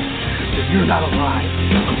pain, then you're not alive.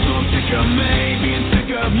 I'm so sick of me, being sick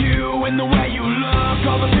of you, and the way you look,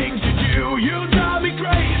 all the things you do. You drive me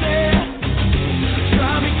crazy,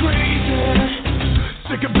 drive me crazy.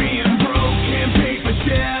 Sick of being broke, can't pay for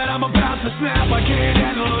shit. I'm about to snap, I can't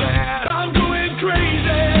handle it. I'm going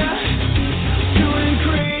crazy, going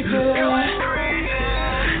crazy.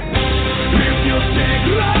 If you're sick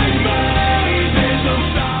like me, there's no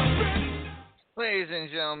stopping. Ladies and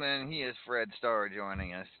gentlemen, he is Fred Starr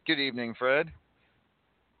joining us. Good evening, Fred.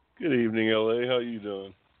 Good evening, LA. How you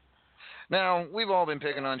doing? Now, we've all been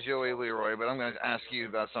picking on Joey Leroy, but I'm going to ask you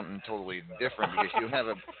about something totally different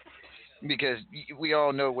because we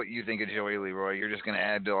all know what you think of Joey Leroy. You're just going to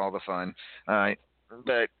add to all the fun.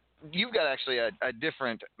 But you've got actually a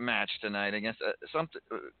different match tonight against something.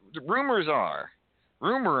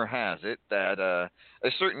 Rumor has it that a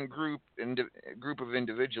certain group of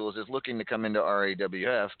individuals is looking to come into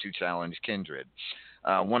RAWF to challenge Kindred.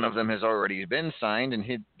 One of them has already been signed, and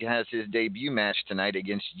he has his debut match tonight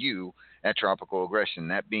against you at Tropical Aggression,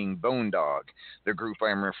 that being Bone Dog. The group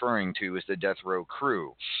I'm referring to is the Death Row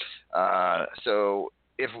Crew. So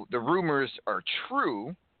if the rumors are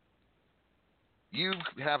true, you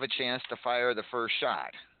have a chance to fire the first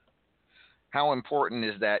shot. How important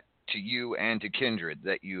is that to you and to Kindred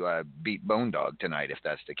that you beat Bone Dog tonight, if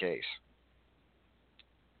that's the case?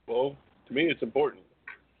 Well, to me, it's important.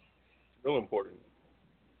 Real important.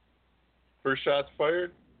 First shot's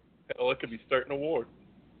fired, hell, it could be starting a war.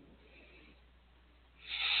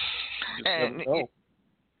 And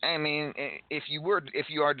I mean, if you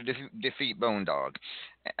are to defeat Bone Dog,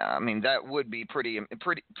 I mean that would be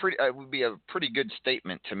would be a pretty good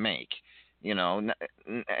statement to make, you know.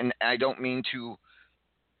 And I don't mean to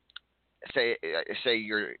say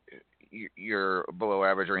you're below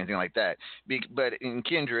average or anything like that. But in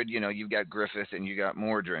Kindred, you know, you've got Griffith and you got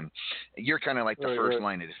Mordrin. You're kind of like the first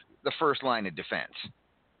line of defense.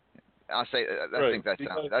 I'll say I think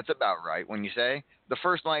that's about right when you say the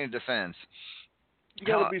first line of defense. You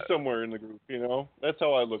got to be somewhere in the group, you know. That's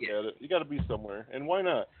how I look at it. You got to be somewhere, and why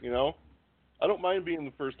not? You know, I don't mind being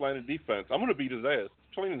the first line of defense. I'm going to beat his ass,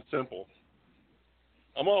 plain and simple.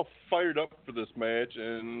 I'm all fired up for this match,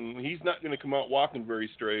 and he's not going to come out walking very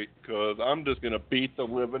straight because I'm just going to beat the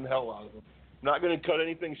living hell out of him. I'm not going to cut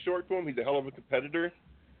anything short to him. He's a hell of a competitor.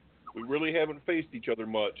 We really haven't faced each other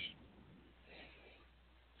much.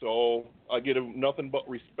 So I get nothing but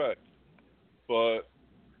respect. But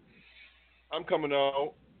I'm coming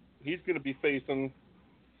out. He's going to be facing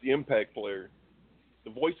the Impact player,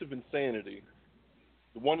 the voice of insanity,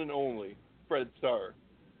 the one and only Fred Starr.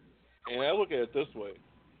 And I look at it this way.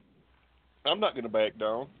 I'm not going to back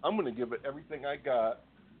down. I'm going to give it everything I got,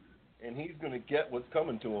 and he's going to get what's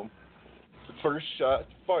coming to him. The first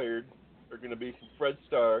shots fired are going to be from Fred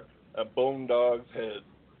Starr at Bone Dog's head.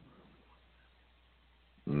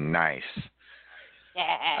 Nice.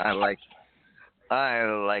 I like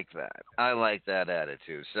that. I like that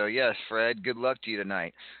attitude. So yes, Fred, good luck to you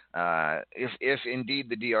tonight. If indeed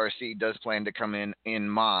the DRC does plan to come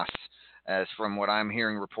in masse, as from what I'm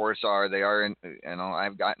hearing, reports are they are in.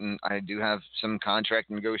 I do have some contract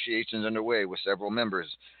negotiations underway with several members.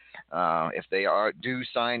 If they do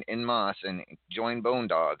sign en masse and join Bone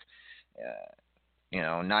Dog,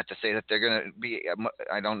 not to say that they're going to be.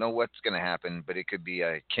 I don't know what's going to happen, but it could be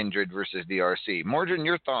a Kindred versus DRC. Mordrin,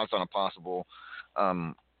 your thoughts on a possible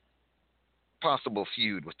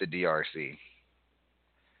feud with the DRC?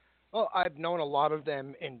 Well, I've known a lot of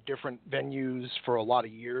them in different venues for a lot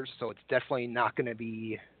of years, so it's definitely not going to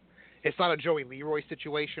be. It's not a Joey Leroy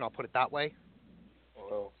situation. I'll put it that way.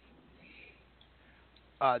 Oh.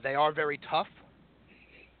 They are very tough.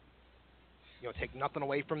 Take nothing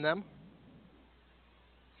away from them.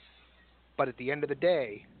 But at the end of the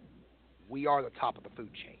day, we are the top of the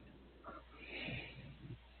food chain.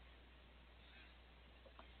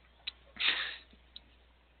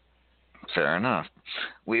 Fair enough.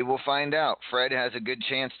 We will find out. Fred has a good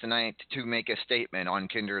chance tonight to make a statement on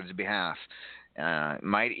Kindred's behalf.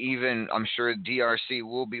 Might even, I'm sure DRC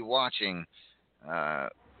will be watching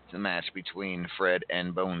the match between Fred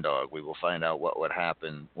and Bone Dog. We will find out what would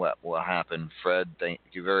happen. What will happen. Fred, thank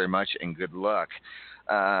you very much and good luck.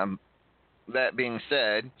 That being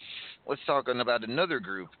said, let's talk about another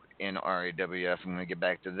group in RAWF. I'm going to get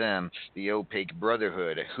back to them, the Opaque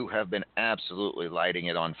Brotherhood, who have been absolutely lighting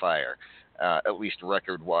it on fire, at least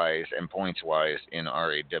record-wise and points-wise in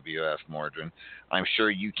RAWF, Mordrin. I'm sure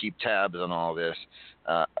you keep tabs on all this.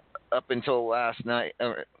 Up until last night,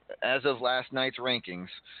 as of last night's rankings,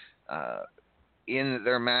 in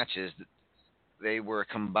their matches, they were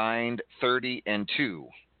combined 30-2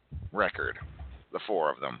 record. The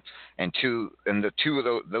four of them, and the two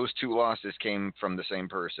of those two losses came from the same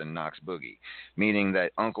person, Knox Boogie, meaning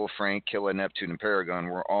that Uncle Frank, Killa, Neptune, and Paragon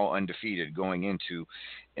were all undefeated going into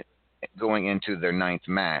their ninth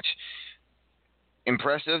match.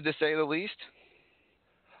 Impressive to say the least.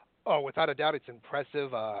 Oh, without a doubt, it's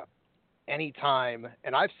impressive. Anytime,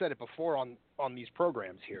 and I've said it before on these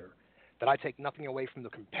programs here, that I take nothing away from the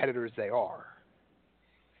competitors they are.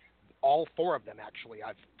 All four of them, actually,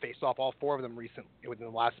 I've faced off all four of them recently within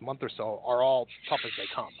the last month or so, are all tough as they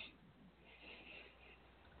come.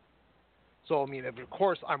 So, of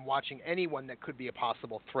course, I'm watching anyone that could be a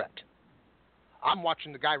possible threat. I'm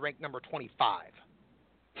watching the guy ranked number 25.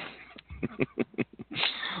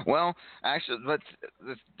 Well, actually,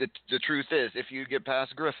 the truth is, if you get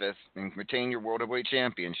past Griffith and retain your World Heavyweight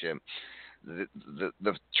Championship,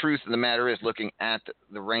 the truth of the matter is, looking at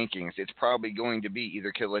the rankings, it's probably going to be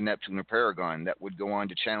either Killa, Neptune, or Paragon that would go on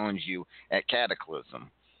to challenge you at Cataclysm,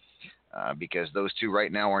 because those two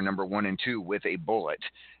right now are number 1 and 2 with a bullet,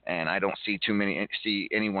 and I don't see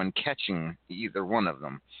anyone catching either one of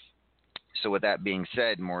them. So with that being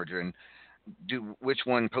said, Mordrin, which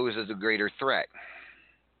one poses a greater threat,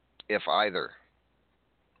 if either?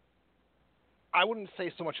 I wouldn't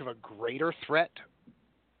say so much of a greater threat,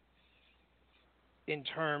 in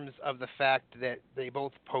terms of the fact that they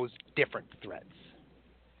both pose different threats.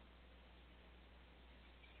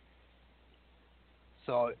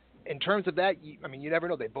 So in terms of that, you never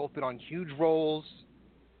know. They've both been on huge roles.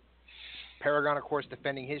 Paragon, of course,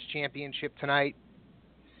 defending his championship tonight.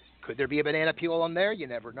 Could there be a banana peel on there? You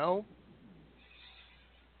never know.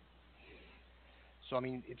 So,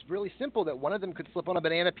 it's really simple that one of them could slip on a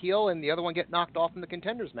banana peel and the other one get knocked off in the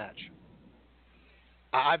contenders match.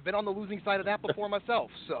 I've been on the losing side of that before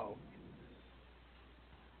myself, so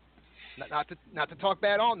not to talk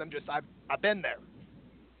bad on them, just I've been there.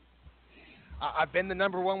 I've been the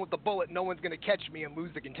number one with the bullet. No one's going to catch me and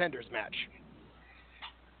lose the contenders match.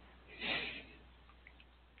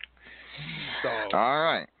 So all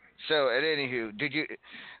right. So, at anywho,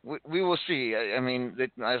 we will see.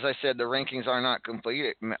 As I said, the rankings are not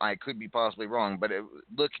complete. I could be possibly wrong, but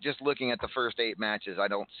just looking at the first 8 matches, I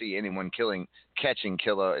don't see anyone catching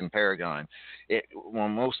Killa and Paragon. It will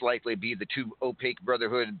most likely be the two Opaque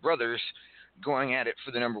Brotherhood brothers going at it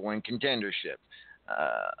for the number 1 contendership.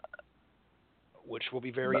 which will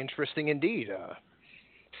be very interesting indeed.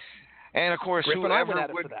 And of course, Griff and I went at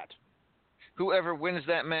it for that. Whoever wins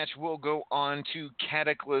that match will go on to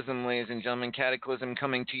Cataclysm, ladies and gentlemen. Cataclysm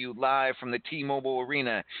coming to you live from the T-Mobile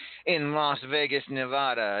Arena in Las Vegas,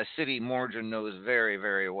 Nevada, a city Mordrin knows very,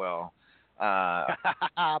 very well.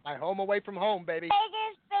 My home away from home, baby.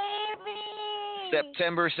 Vegas, baby!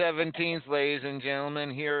 September 17th, ladies and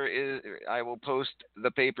gentlemen. Here is, I will post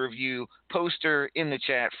the pay-per-view poster in the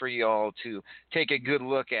chat for y'all to take a good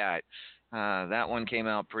look at. That one came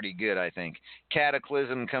out pretty good, I think.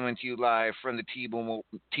 Cataclysm coming to you live from the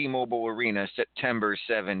T-Mobile Arena, September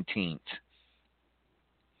 17th.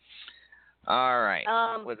 All right.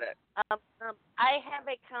 With that, I have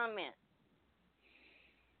a comment.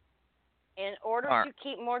 In order to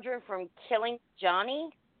keep Mordrin from killing Johnny,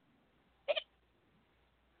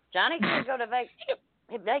 Johnny can go to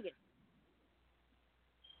Vegas.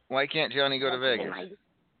 Why can't Johnny go to Vegas?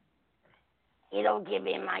 You don't give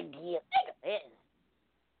him idea.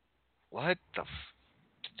 What the?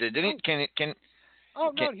 Didn't he? Can?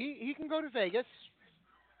 Oh no, he can go to Vegas.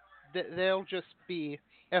 They'll just be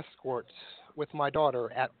escorts with my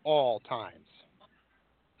daughter at all times.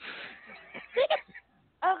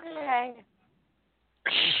 Okay.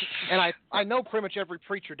 And I know pretty much every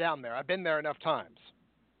preacher down there. I've been there enough times.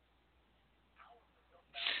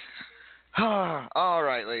 All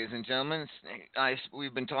right, ladies and gentlemen.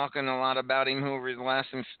 We've been talking a lot about him over the last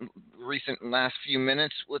few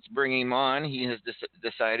minutes. Let's bring him on. He has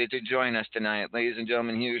decided to join us tonight. Ladies and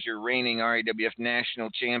gentlemen, here's your reigning RAWF national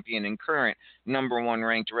champion and current #1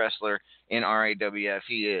 ranked wrestler in RAWF.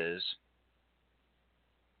 He is...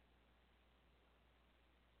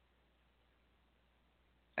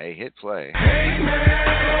 Hey, hit play. Hey,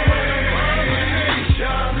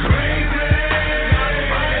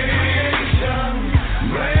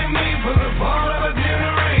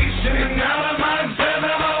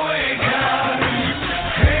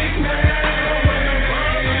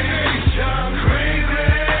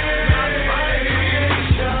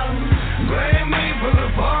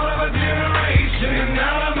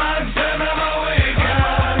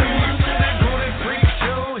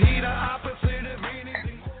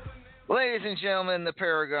 ladies and gentlemen, the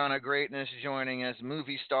Paragon of Greatness joining us,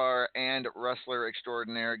 movie star and wrestler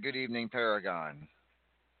extraordinaire. Good evening, Paragon.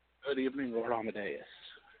 Good evening, Lord Amadeus.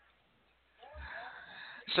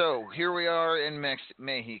 So, here we are in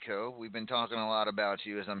Mexico. We've been talking a lot about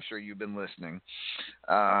you, as I'm sure you've been listening.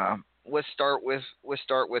 Let's start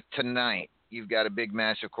with tonight. You've got a big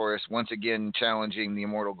match, of course, once again challenging the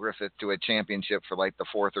Immortal Griffith to a championship for like the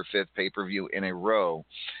 4th or 5th pay-per-view in a row.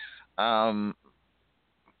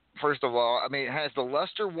 First of all, I mean, has the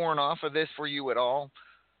luster worn off of this for you at all?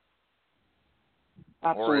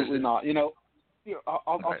 Absolutely not.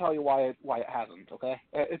 I'll tell you why it hasn't. Okay,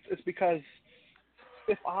 it's because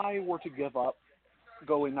if I were to give up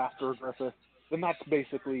going after Griffith, then that's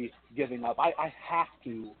basically giving up. I have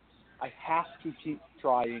to keep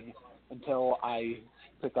trying until I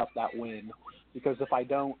pick up that win. Because if I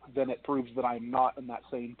don't, then it proves that I'm not in that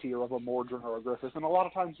same tier of a Mordrin or a Griffith. And a lot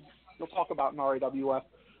of times you'll talk about in RAWF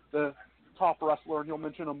the top wrestler, and you'll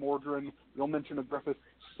mention a Mordrin, you'll mention a Griffith.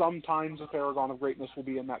 Sometimes a Paragon of Greatness will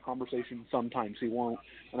be in that conversation, sometimes he won't.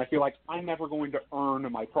 And I feel like I'm never going to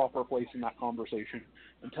earn my proper place in that conversation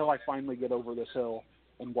until I finally get over this hill.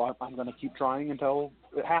 And I'm going to keep trying until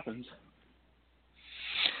it happens.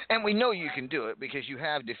 And we know you can do it because you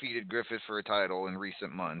have defeated Griffith for a title in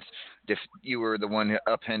recent months. You were the one who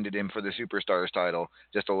upended him for the Superstars title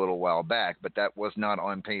just a little while back, but that was not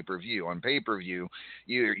on pay-per-view. On pay-per-view,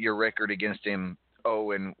 your record against him,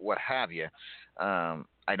 and what have you.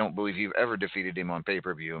 I don't believe you've ever defeated him on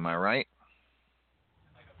pay-per-view. Am I right?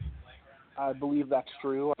 I believe that's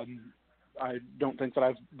true. I don't think that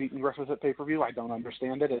I've beaten Griffith at pay-per-view. I don't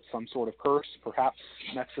understand it. It's some sort of curse. Perhaps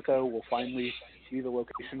Mexico will finally be the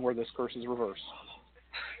location where this curse is reversed.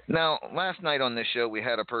 Now, last night on this show, we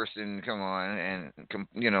had a person come on and,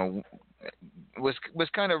 was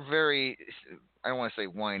kind of very, I don't want to say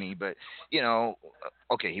whiny, but,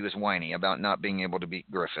 okay, he was whiny about not being able to beat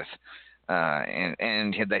Griffith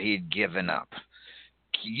and that he'd given up.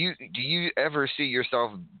 Do you ever see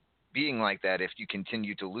yourself being like that if you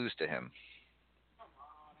continue to lose to him?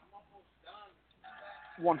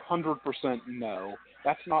 100% no.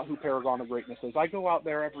 That's not who Paragon of Greatness is. I go out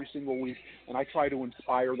there every single week, and I try to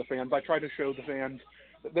inspire the fans. I try to show the fans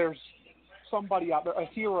that there's somebody out there, a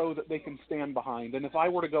hero that they can stand behind. And if I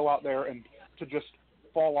were to go out there and to just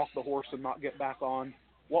fall off the horse and not get back on,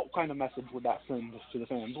 what kind of message would that send to the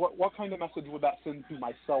fans? What kind of message would that send to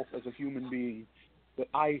myself as a human being that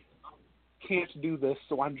I can't do this,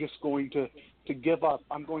 so I'm just going to to give up,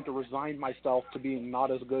 I'm going to resign myself to being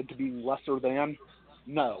not as good, to being lesser than.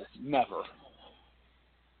 No, never.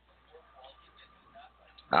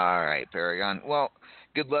 All right, Paragon. Well,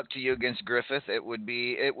 good luck to you against Griffith. It would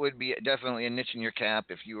be definitely a niche in your cap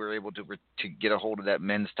if you were able to get a hold of that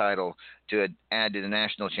men's title to add to the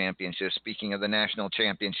national championship. Speaking of the national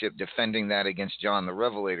championship, defending that against John the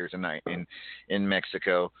Revelator tonight in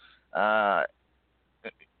Mexico. John's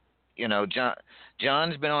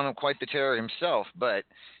been on quite the tear himself, but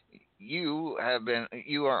you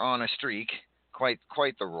are on a streak, quite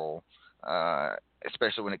the roll.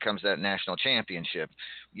 Especially when it comes to that national championship.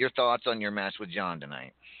 Your thoughts on your match with John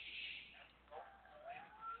tonight?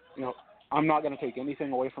 I'm not going to take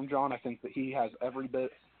anything away from John. I think that he has every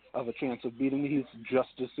bit of a chance of beating me. He's just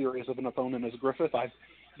as serious of an opponent as Griffith. I've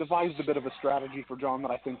devised a bit of a strategy for John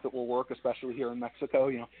that I think that will work, especially here in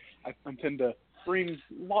Mexico. I intend to bring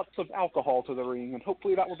lots of alcohol to the ring, and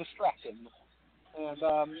hopefully that will distract him. And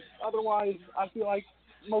otherwise, I feel like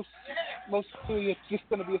mostly it's just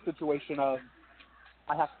going to be a situation of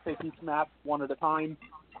I have to take each match one at a time,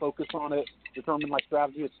 focus on it, determine my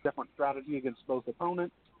strategy. It's a different strategy against both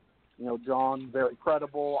opponents. John, very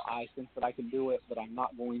credible. I think that I can do it, but I'm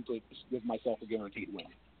not going to just give myself a guaranteed win.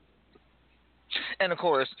 And, of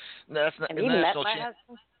course, that's not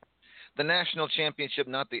the national championship,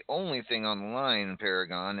 not the only thing on the line,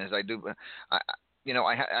 Paragon, as I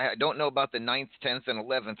don't know about the 9th, 10th, and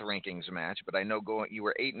 11th rankings match, but I know you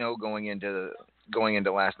were 8-0 going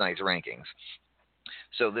into last night's rankings.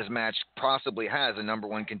 So this match possibly has a number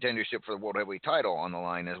one contendership for the World Heavyweight title on the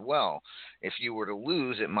line as well. If you were to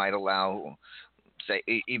lose, it might allow, say,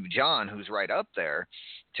 even John, who's right up there,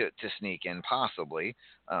 to sneak in possibly.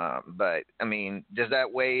 But I mean, does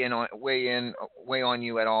that weigh on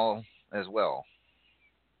you at all as well?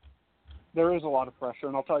 There is a lot of pressure,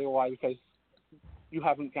 and I'll tell you why. Because you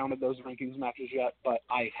haven't counted those rankings matches yet, but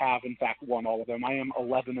I have in fact won all of them. I am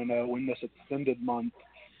 11-0 in this extended month.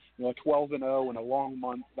 12-0 in a long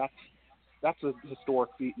month, that's a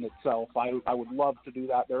historic feat in itself. I would love to do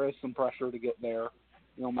that. There is some pressure to get there.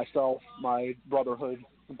 Myself, my brotherhood,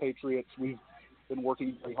 compatriots, we've been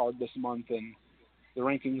working very hard this month, and the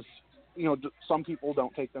rankings, some people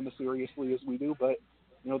don't take them as seriously as we do, but,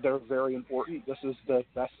 they're very important. This is the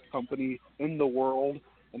best company in the world,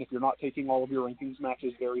 and if you're not taking all of your rankings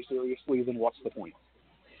matches very seriously, then what's the point?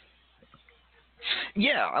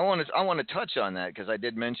 Yeah, I want to touch on that because I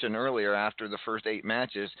did mention earlier after the first 8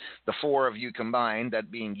 matches, the 4 of you combined, that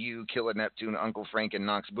being you, Killer Neptune, Uncle Frank, and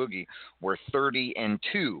Knox Boogie, were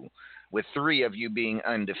 30-2, with 3 of you being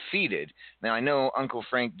undefeated. Now I know Uncle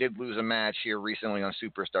Frank did lose a match here recently on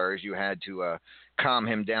Superstars. You had to calm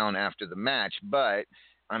him down after the match, but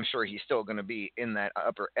I'm sure he's still going to be in that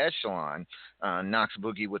upper echelon. Knox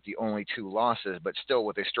Boogie with the only 2 losses, but still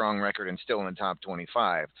with a strong record and still in the top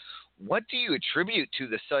 25. What do you attribute to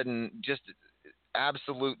the sudden, just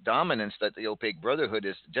absolute dominance that the Opaque Brotherhood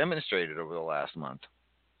has demonstrated over the last month?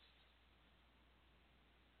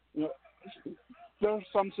 There are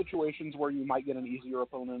some situations where you might get an easier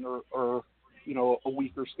opponent or a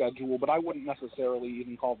weaker schedule, but I wouldn't necessarily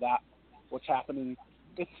even call that what's happening.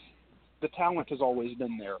 It's the talent has always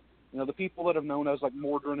been there. The people that have known us, like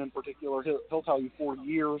Mordrin in particular, he'll tell you for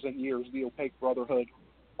years and years, the Opaque Brotherhood,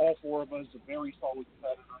 all 4 of us are very solid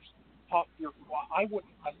competitors. Top tier. I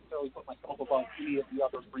wouldn't necessarily put myself above any of the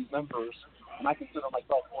other 3 members, and I consider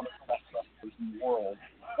myself one of the best wrestlers in the world.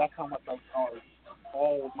 That's how much I regard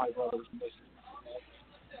all of my brothers in this.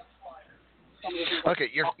 Okay,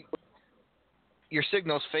 your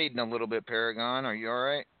signal's fading a little bit, Paragon. Are you all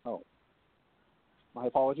right? Oh, my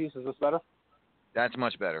apologies. Is this better? That's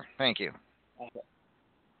much better. Thank you. Okay.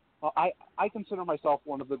 Well, I consider myself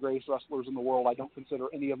one of the greatest wrestlers in the world. I don't consider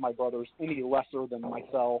any of my brothers any lesser than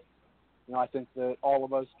myself. I think that all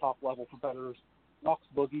of us top-level competitors, Knox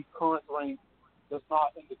Boogie, current rank, does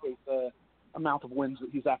not indicate the amount of wins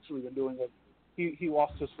that he's actually been doing. He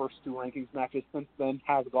lost his first 2 rankings matches. Since then,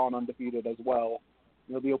 has gone undefeated as well.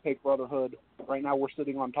 The Opaque Brotherhood, right now we're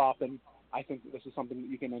sitting on top, and I think that this is something that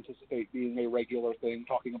you can anticipate being a regular thing,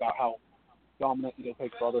 talking about how dominant the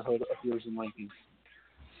Opaque Brotherhood appears in rankings.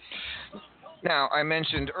 Now, I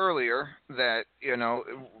mentioned earlier that,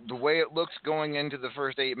 the way it looks going into the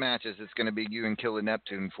first 8 matches, it's going to be you and Killer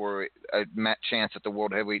Neptune for a chance at the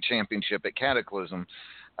World Heavyweight Championship at Cataclysm.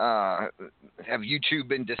 Have you 2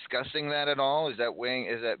 been discussing that at all? Has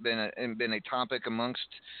that been a topic amongst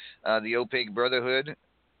the Opaque Brotherhood?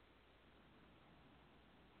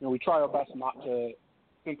 We try our best not to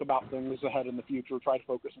think about things ahead in the future, try to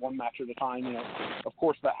focus one match at a time. Of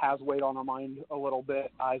course, that has weighed on our mind a little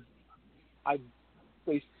bit. I've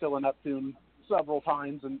faced Killer Neptune several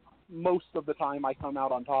times, and most of the time I come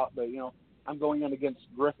out on top, but, I'm going in against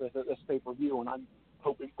Griffith at this pay-per-view, and I'm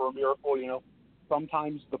hoping for a miracle.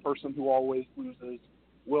 Sometimes the person who always loses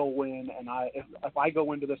will win, and if I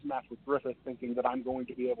go into this match with Griffith thinking that I'm going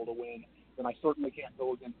to be able to win, then I certainly can't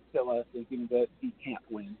go against Killa thinking that he can't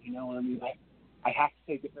win. You know what I mean? I have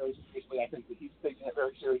to take it very seriously. I think that he's taking it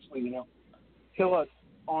very seriously. Killa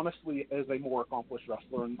honestly is a more accomplished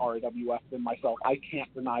wrestler in RAWF than myself. I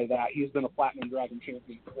can't deny that. He's been a Platinum Dragon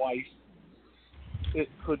champion twice. It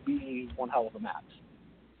could be one hell of a match.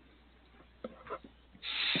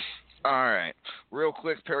 All right. Real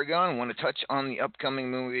quick, Paragon, I want to touch on the upcoming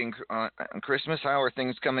movie on Christmas. How are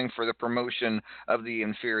things coming for the promotion of the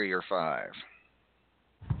Inferior 5?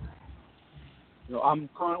 I'm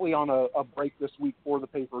currently on a break this week for the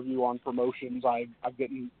pay-per-view on promotions. I'm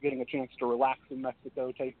getting a chance to relax in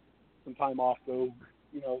Mexico, take some time off, go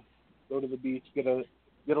to the beach, get a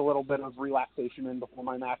little bit of relaxation in before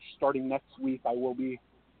my match. Starting next week, I will be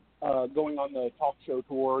going on the talk show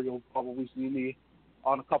tour. You'll probably see me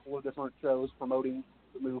on a couple of different shows promoting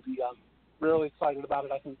the movie. I'm really excited about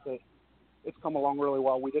it. I think that it's come along really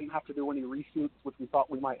well. We didn't have to do any reshoots, which we thought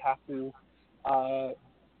we might have to.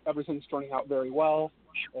 Everything's turning out very well.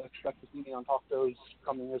 I expect to see me on talk shows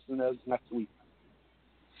coming as soon as next week.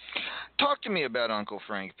 Talk to me about Uncle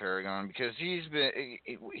Frank, Paragon, because he's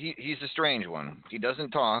a strange one. He doesn't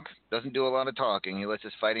talk, doesn't do a lot of talking. He lets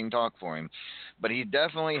his fighting talk for him, but he's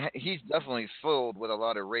definitely filled with a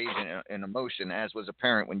lot of rage and emotion, as was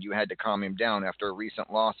apparent when you had to calm him down after a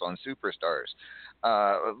recent loss on Superstars.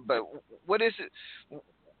 But what is it?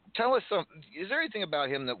 Tell us some. Is there anything about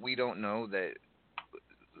him that we don't know that?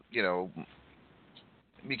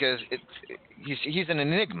 Because he's an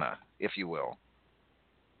enigma, if you will.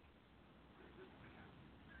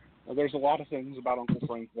 Well, there's a lot of things about Uncle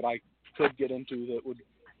Frank that I could get into that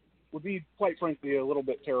would be, quite frankly, a little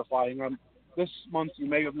bit terrifying. This month, you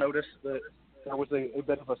may have noticed that there was a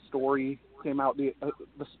bit of a story came out, the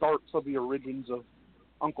starts of the origins of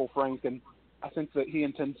Uncle Frank, and I think that he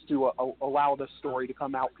intends to allow this story to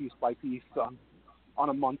come out piece by piece on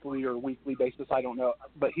a monthly or weekly basis. I don't know,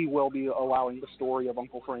 but he will be allowing the story of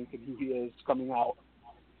Uncle Frank and who he is coming out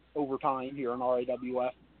over time here in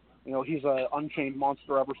RAWF. He's an unchained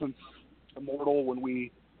monster ever since Immortal, when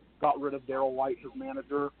we got rid of Terrell White, his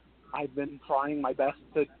manager. I've been trying my best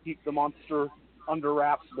to keep the monster under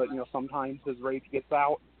wraps, but sometimes his rage gets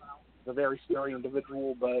out. He's a very scary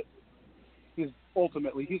individual, but he's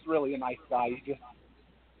really a nice guy. You just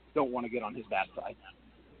don't want to get on his bad side.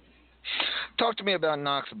 Talk to me about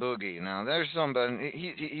Knox Boogie. Now, there's somebody.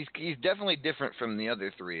 He's definitely different from the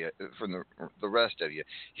other three, from the rest of you.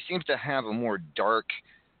 He seems to have a more dark,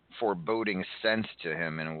 foreboding sense to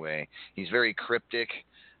him in a way. He's very cryptic,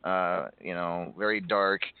 very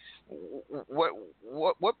dark.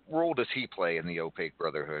 What role does he play in the Opaque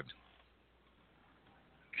Brotherhood?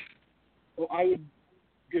 Well, I would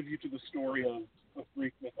give you to the story of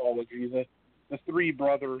Greek mythology. The three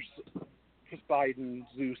brothers, Poseidon,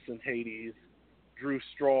 Zeus, and Hades, drew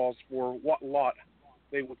straws for what lot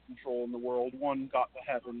they would control in the world. One got the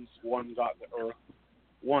heavens, one got the earth,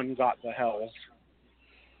 one got the hells.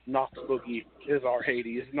 Knox Boogie is our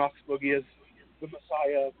Hades. Knox Boogie is the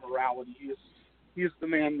messiah of morality. He is the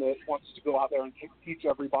man that wants to go out there and teach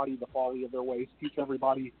everybody the folly of their ways, teach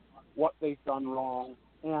everybody what they've done wrong,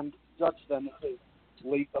 and judge them at his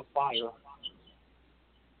lake of fire.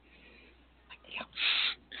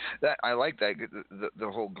 I like that, the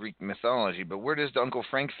whole Greek mythology, but where does Uncle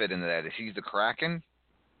Frank fit into that? Is he the Kraken?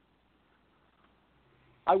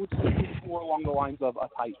 I would say he's more along the lines of a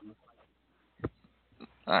Titan.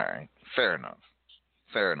 All right, fair enough.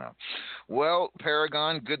 Well,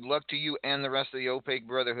 Paragon, good luck to you and the rest of the Opaque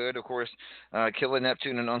Brotherhood. Of course, Killer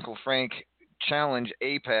Neptune and Uncle Frank challenge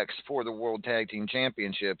Apex for the World Tag Team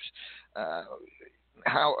Championships.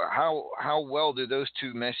 How well do those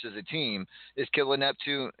two mesh as a team? Does Killer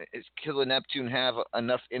Neptune have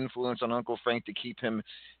enough influence on Uncle Frank to keep him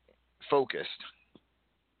focused?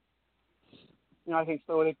 I think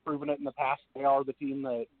so. They've proven it in the past. They are the team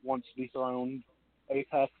that wants to dethrone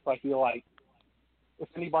Apex. I feel like if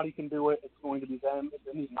anybody can do it, it's going to be them. If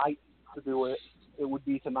any night to do it, it would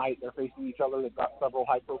be tonight. They're facing each other. They've got several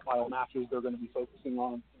high-profile matches they're going to be focusing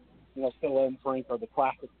on. Killa and Frank are the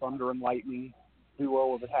classic Thunder and Lightning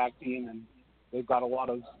duo of a tag team, and they've got a lot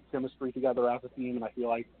of chemistry together as a team, and I feel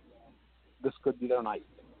like this could be their night.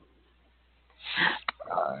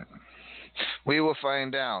 We will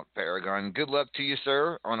find out, Paragon. Good luck to you,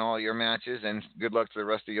 sir, on all your matches, and good luck to the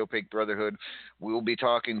rest of the Opaque Brotherhood. We'll be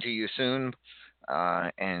talking to you soon.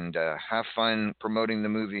 and have fun promoting the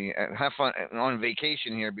movie. Have fun on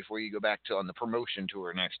vacation here before you go back to on the promotion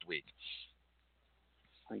tour next week.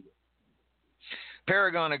 Thank you.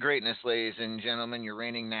 Paragon of greatness, ladies and gentlemen, your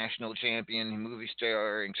reigning national champion, movie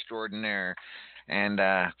star extraordinaire. And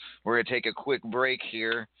we're going to take a quick break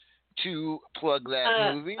here to plug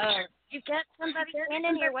that movie. You've got somebody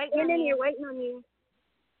standing here waiting on you.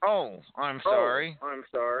 Oh, I'm sorry.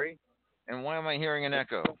 And why am I hearing an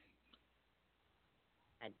echo?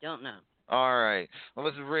 I don't know. All right. Well,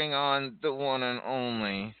 let's bring on the one and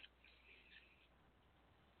only.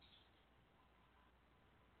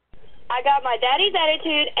 I got my daddy's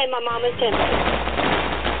attitude and my mama's temper.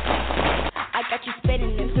 I got you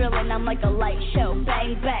spinning and thrilling, I'm like a light show,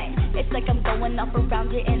 bang, bang. It's like I'm going off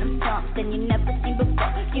around it and I'm something you never seen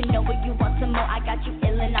before. You know what you want some more, I got you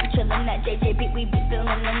illin', I'm chillin', that JJB we be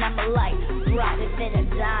feelin', and I'm a light, brighter than a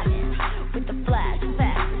diamond. With the flash,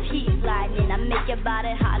 fast, heat lightning, I make your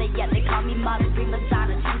body hotter, yeah, they call me Mordrin,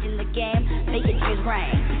 Madonna, changing the game, making tears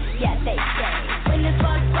rain, yeah, they say. When the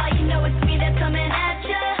sparks fly, you know it's me that's coming at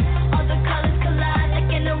ya. All the colors collide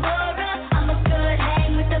like an aurora. I'm a good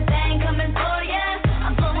hang with the bang coming for ya.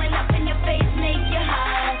 I'm blowing up in your face, make you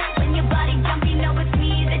high. When your body jump, you know it's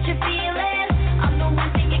me that you're feeling. I'm the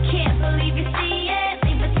one thing you can't believe you see it.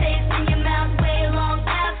 Leave a taste in your mouth way long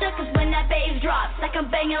after. Cause when that bass drops, like I'm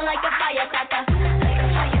banging like a firecracker. Like a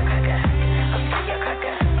firecracker, a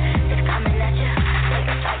firecracker. It's coming at ya like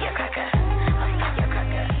a firecracker. A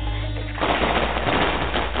firecracker. It's coming.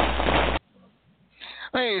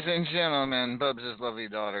 Ladies and gentlemen, Bubbs' lovely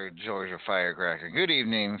daughter, Georgia Firecracker. Good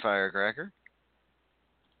evening, Firecracker.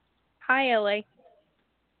 Hi, LA.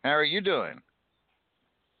 How are you doing?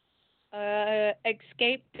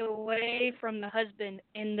 Escaped away from the husband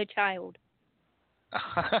and the child.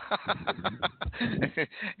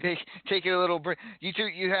 Take a little break.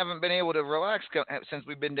 You haven't been able to relax since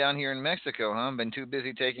we've been down here in Mexico, huh? Been too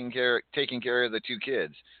busy taking care of the two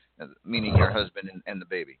kids, meaning your husband and the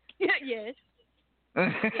baby. Yes.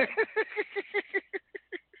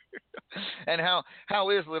 And how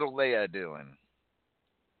is little Leia doing?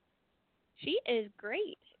 She is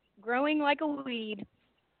great. Growing like a weed.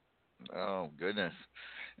 Oh, goodness.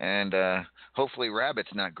 And hopefully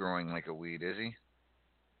Rabbit's not growing like a weed, is he?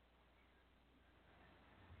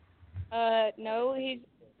 No,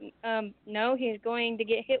 he's going to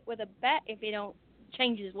get hit with a bat if he don't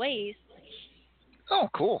change his ways. Oh,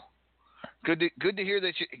 cool. Good to hear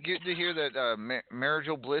that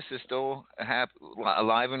marital bliss is still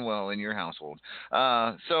alive and well in your household.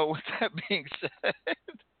 So with that being said,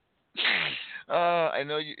 I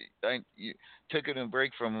know you took a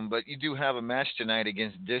break from him, but you do have a match tonight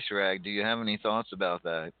against Dish Rag. Do you have any thoughts about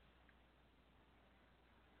that?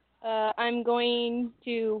 I'm going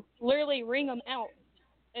to literally wring him out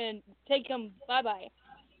and take him bye-bye.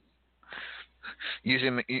 Use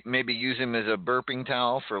him as a burping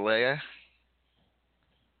towel for Leia.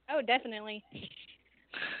 Oh, definitely.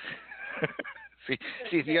 see,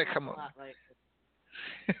 you gotta come on.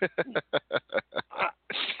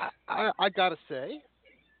 I gotta say,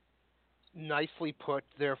 nicely put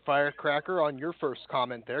there, Firecracker, on your first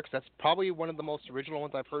comment there, because that's probably one of the most original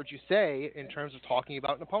ones I've heard you say in terms of talking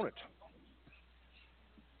about an opponent.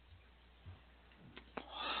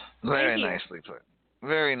 Very nicely put.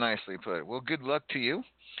 Very nicely put. Well, good luck to you.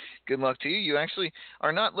 Good luck to you. You actually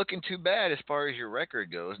are not looking too bad as far as your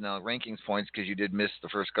record goes. Now, rankings points, because you did miss the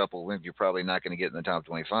first couple of wins, you're probably not going to get in the top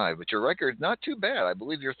 25. But your record's not too bad. I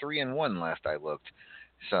believe you're 3-1 last I looked.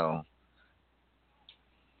 So,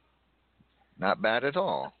 not bad at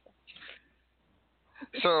all.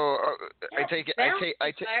 So, I take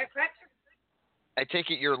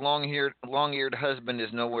it your long-eared husband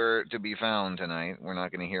is nowhere to be found tonight. We're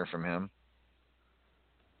not going to hear from him.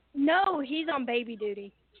 No, he's on baby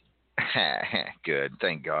duty. Good,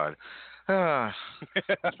 thank God. Oh,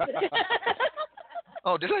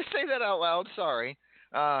 did I say that out loud? Sorry.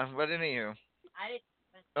 But anywho.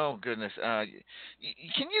 Oh goodness.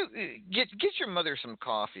 Can you get your mother some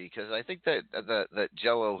coffee? Because I think that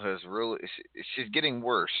JELLO has really. She's getting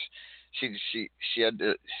worse. She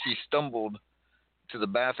stumbled to the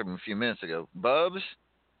bathroom a few minutes ago. Bubbz.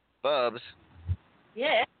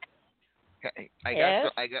 Yeah.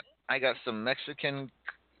 I got some Mexican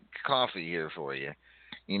coffee here for you.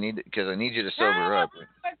 You need because I need you to sober up.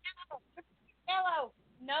 JELLO.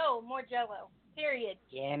 No, more JELLO. Period.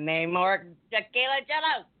 Give me more tequila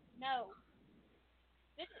JELLO. No.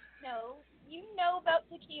 No. You know about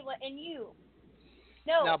tequila, and you.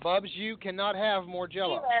 No. Now, Bubbz, you cannot have more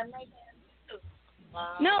JELLO.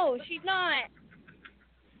 No, she's not.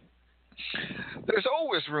 There's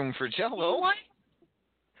always room for JELLO.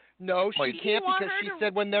 No, she can't because she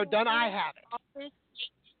said when they're done, I have it.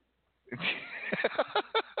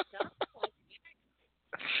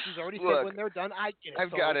 She's already said when they're done, I get it.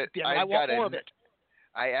 I've got it. I want more of it.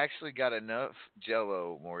 I actually got enough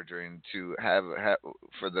JELLO, Mordrin, to have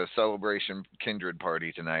for the celebration kindred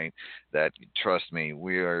party tonight. That, trust me,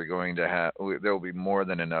 we are going to have. There will be more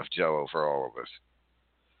than enough JELLO for all of us.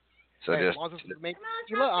 So hey, just as long as it's make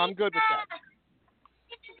tequila, I'm good with that.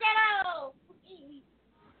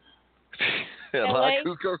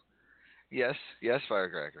 JELLO. Yes,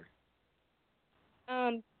 Firecracker.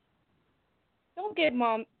 Don't give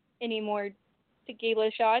Mom any more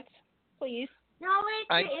tequila shots, please. No,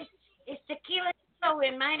 it's tequila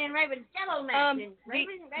in mine and Raven's JELLO match.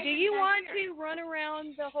 Do you want to run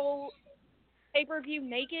around the whole pay-per-view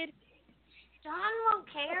naked? John won't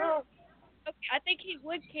care. Okay, I think he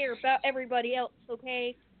would care about everybody else,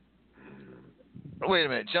 okay? Wait a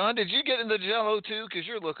minute, John, did you get into JELLO too? Because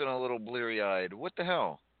you're looking a little bleary-eyed. What the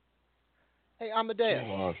hell? Hey, Amadeus.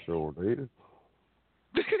 Oh, I sure did.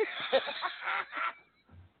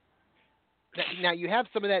 Now, you have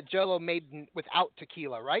some of that JELLO made without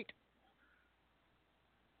tequila, right?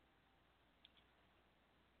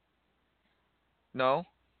 No.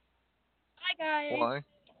 Hi, guys. Why?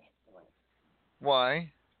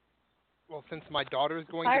 Why? Well, since my daughter is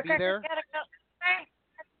going to be there.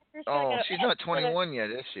 Oh, she's not 21 yet,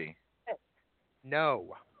 is she?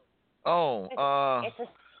 No. Oh, It's a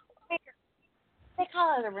they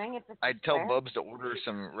call it a ring if it's I'd tell Bubbz to order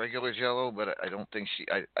some regular JELLO, but I don't think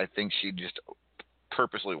I think she just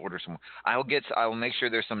purposely order some. I'll make sure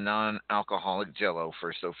there's some non-alcoholic JELLO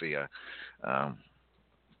for Sophia. I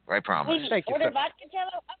promise. Thank you. Order vodka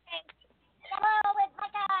JELLO? Okay. JELLO with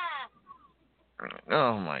vodka.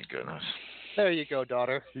 Oh my goodness. There you go,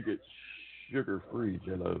 daughter. She gets sugar-free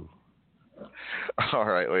JELLO. All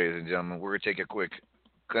right, ladies and gentlemen, we're going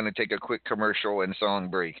to take a quick commercial and song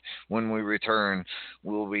break. When we return,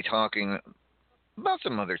 we'll be talking about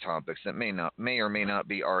some other topics that may or may not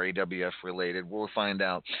be RAWF related. We'll find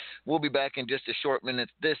out. We'll be back in just a short minute.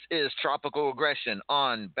 This is Tropical Aggression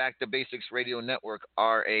on Back to Basics Radio Network,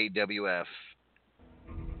 RAWF.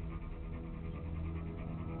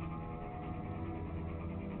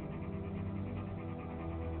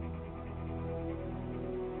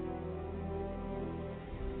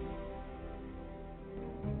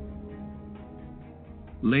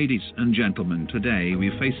 Ladies and gentlemen, today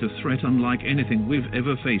we face a threat unlike anything we've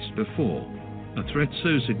ever faced before. A threat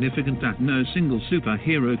so significant that no single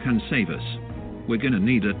superhero can save us. We're gonna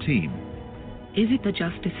need a team. Is it the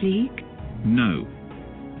Justice League? No.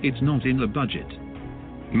 It's not in the budget.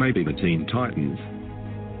 Maybe the Teen Titans.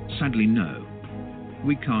 Sadly, no.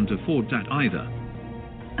 We can't afford that either.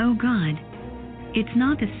 Oh God. It's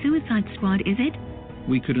not the Suicide Squad, is it?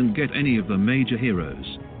 We couldn't get any of the major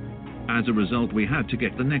heroes. As a result, we had to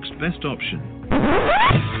get the next best option.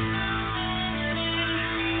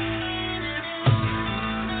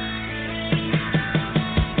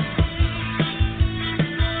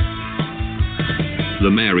 The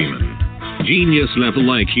Merryman. Genius level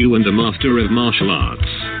IQ and a master of martial arts.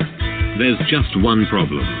 There's just one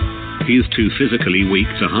problem. He's too physically weak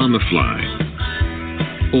to harm a fly.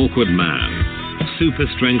 Awkward man. Super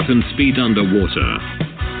strength and speed underwater.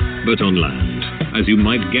 But on land, as you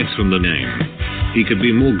might guess from the name, he could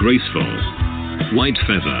be more graceful. White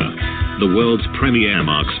Feather, the world's premier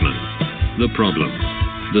marksman. The problem,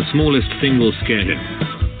 the smallest thing will scare him.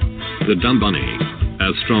 The Dumb Bunny,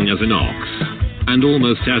 as strong as an ox, and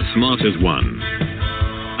almost as smart as one.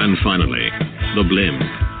 And finally, the Blimp,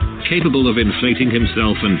 capable of inflating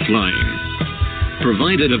himself and flying.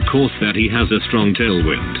 Provided, of course, that he has a strong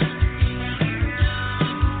tailwind.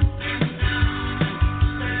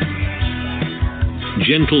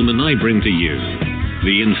 Gentlemen, I bring to you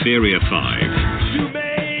the Inferior Five. You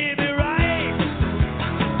may be right,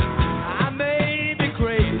 I may be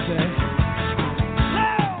crazy,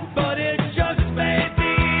 but it just may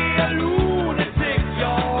be a lunatic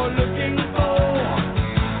you're looking for.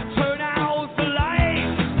 Turn out the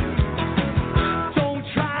lights, don't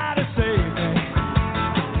try to save me.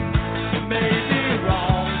 You may be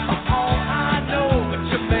wrong, for all I know, but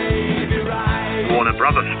you may be right. Warner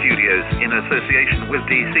Brothers Studios, in association with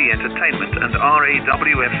DC Entertainment and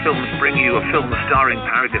RAWF Films, bring you a film starring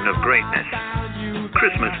Paragon of Greatness.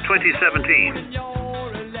 Christmas 2017.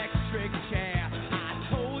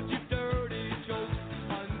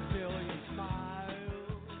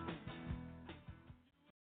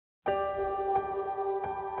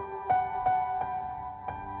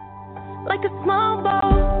 Like a small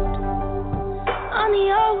boat on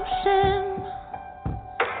the ocean,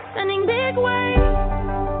 sending big waves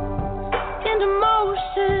into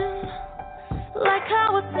motion. Like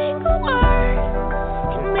how a single word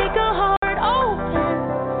can make a heart open.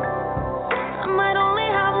 I might only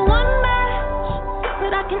have one match,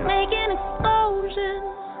 but I can make an explosion.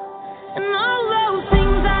 And all those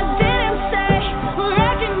things I didn't say were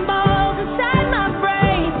wrecking balls inside my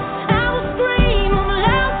brain. I will scream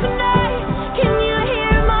loud tonight. Can you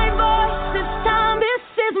hear my voice this time? This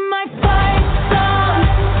is my fight song.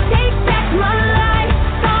 Take back my life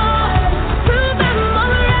song. Prove I'm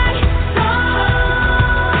alright song.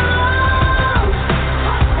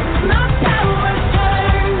 My power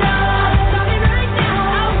turned on. Starting right now.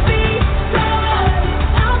 I'll be strong.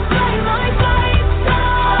 I'll play my fight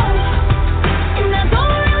song. And I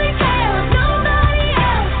don't really care if nobody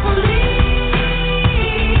else believes,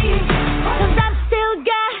 'cause I've still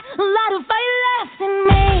got a lot of fight left in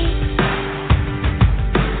me.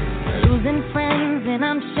 Losing friends and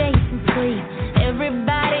I'm chasing sleep.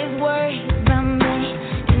 Everybody's worried about me.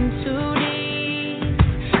 In too deep.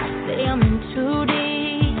 Say I'm in too deep.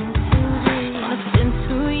 It's been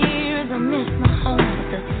 2 years, I miss my home. But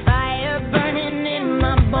the fire burning in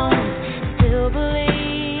my bones. Still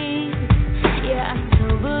believe. Yeah, I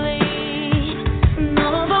still believe. And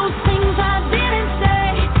all those things I didn't say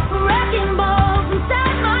were wrecking balls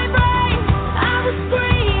inside my brain. I will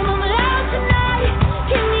scream loud tonight.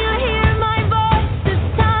 Can you hear my voice this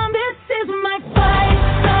time? This is my fight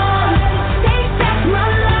song. Take back my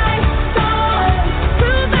life song.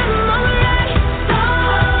 Prove I'm alright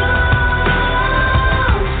song.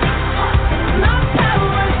 My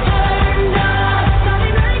power turned on.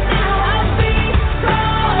 Starting right now. I'll be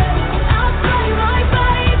strong. I'll play my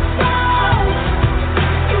fight song.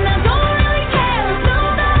 And I don't really care if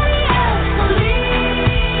nobody else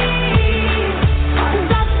believes, 'cause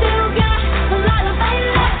I still got a lot of fight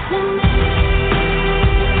left in me.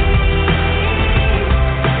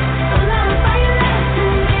 A lot of fight left in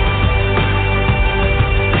me.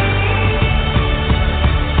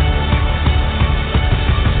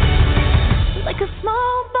 Like a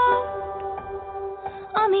small boat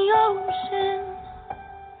on the ocean,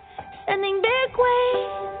 sending big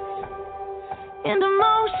waves into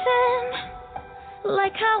motion.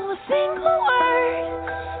 Like how a single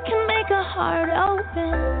word can make a heart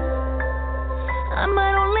open. I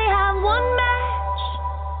might only have one match,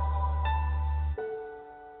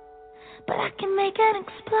 but I can make an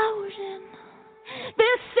explosion.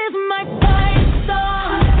 This is my fight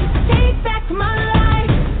song. Take back my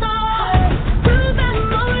life song. Prove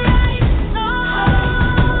I'm alright song.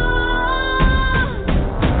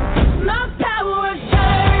 My power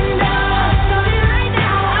turned on. Starting right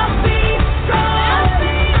now. I'll be strong.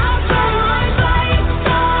 I'll play my fight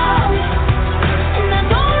song. And I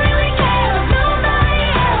don't really care if nobody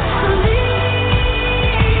else believes,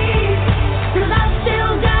 'cause I've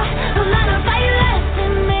still got a lot of fight left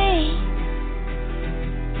in me.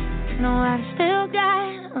 No, I've still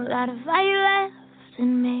got a lot of fight left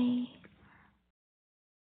in me.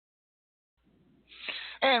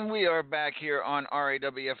 And we are back here on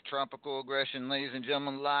RAWF Tropical Aggression, ladies and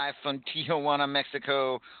gentlemen, live from Tijuana,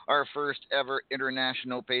 Mexico, our first ever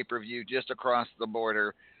international pay-per-view just across the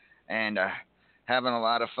border. And having a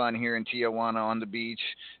lot of fun here in Tijuana on the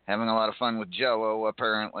beach, having a lot of fun with JELLO,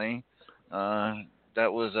 apparently.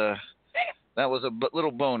 That was a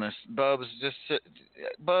little bonus. Bubbz,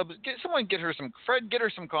 Bubbz, get her some, Fred, get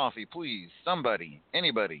her some coffee, please. Somebody,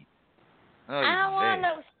 anybody. Oh, I don't want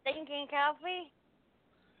no stinking coffee.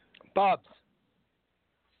 Bubbz,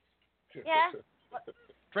 Yeah?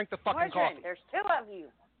 drink the fucking Mordrin, coffee. there's two of you.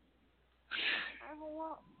 I don't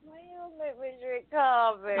want make me drink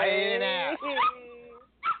coffee. I ate an ass.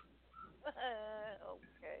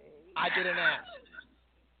 Okay. I did an ass.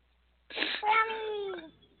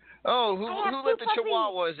 Brownie! Oh, who I have let two the puppies.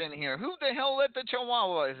 chihuahuas in here? Who the hell let the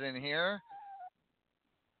chihuahuas in here?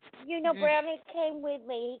 You know, Brownie came with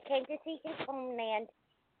me. He came to see his homeland.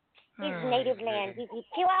 His native land. He's a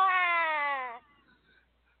chihuahua.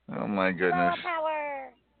 Oh my goodness. Chihuahua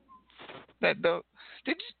power. That dog.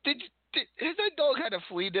 Has that dog had a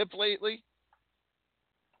flea dip lately?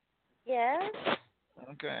 Yes.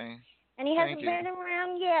 Okay. And he hasn't been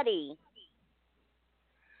around Yeti.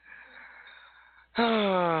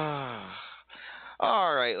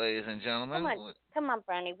 All right, ladies and gentlemen. Come on,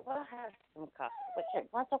 Brownie. We'll have some coffee.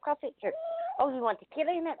 Want some coffee? Sure. Oh, you want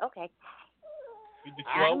tequila in it? Okay. Feed the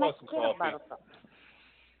chihuahua some coffee.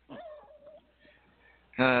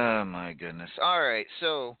 Oh my goodness. All right,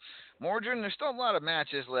 so Mordrin, there's still a lot of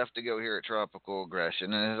matches left to go here at Tropical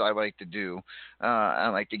Aggression, and as I like to do, I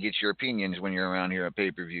like to get your opinions when you're around here at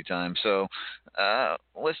pay-per-view time. So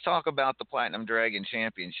let's talk about the Platinum Dragon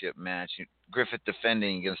Championship match. Griffith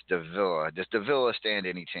defending against Davila. Does Davila stand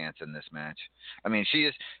any chance in this match? I mean, she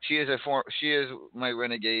is my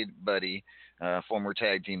Renegade buddy, former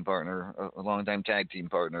tag team partner, a longtime tag team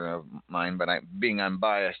partner of mine. But being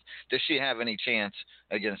unbiased, does she have any chance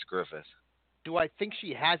against Griffith? Do I think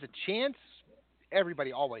she has a chance?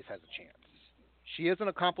 Everybody always has a chance. She is an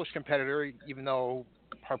accomplished competitor, even though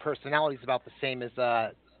her personality is about the same as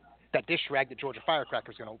that dish rag that Georgia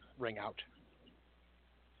Firecracker is going to ring out.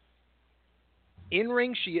 In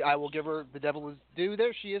ring, I will give her the devil is due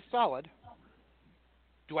there. She is solid.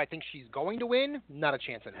 Do I think she's going to win? Not a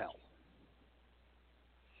chance in hell.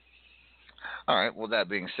 All right, well, that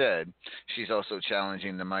being said, she's also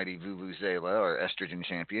challenging the mighty Vuvuzela, our estrogen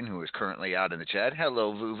champion, who is currently out in the chat.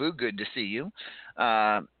 Hello, Vuvu. Good to see you.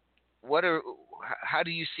 How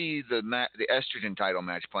do you see the estrogen title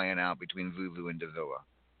match playing out between Vuvu and Davila?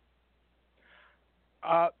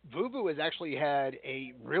 Vuvu has actually had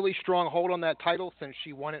a really strong hold on that title since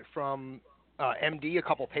she won it from MD a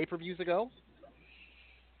couple pay-per-views ago.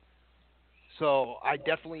 So I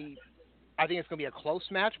think it's going to be a close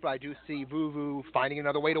match, but I do see Vuvu finding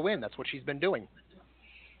another way to win. That's what she's been doing.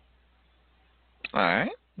 All right.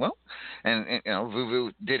 Well, and you know,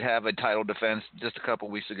 Vuvu did have a title defense just a couple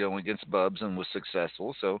weeks ago against Bubbz and was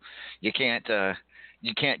successful. So you can't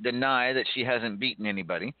deny that she hasn't beaten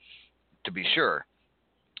anybody, to be sure.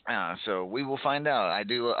 So we will find out. I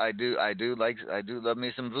do love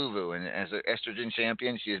me some Vuvu, and as an estrogen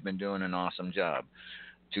champion, she has been doing an awesome job,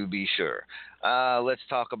 to be sure. Let's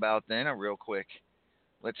talk about then real quick.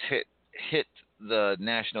 Let's hit the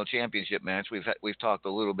national championship match. We've talked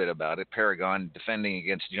a little bit about it. Paragon defending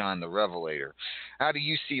against John the Revelator. How do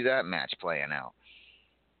you see that match playing out?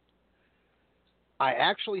 I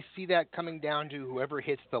actually see that coming down to whoever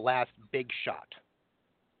hits the last big shot.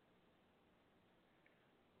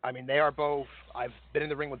 I mean, they are both. I've been in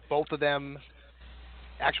the ring with both of them.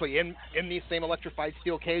 Actually, in the same electrified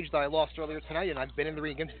steel cage that I lost earlier tonight, and I've been in the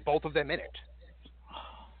ring against both of them in it.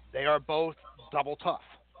 They are both double tough.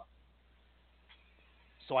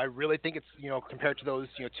 So I really think it's, compared to those,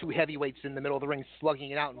 two heavyweights in the middle of the ring slugging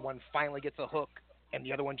it out, and one finally gets a hook, and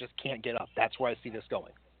the other one just can't get up. That's where I see this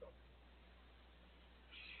going.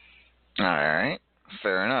 All right,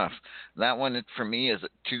 fair enough. That one for me is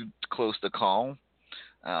too close to call.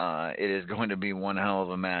 It is going to be one hell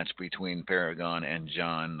of a match between Paragon and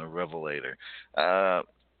John the Revelator.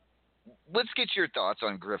 Let's get your thoughts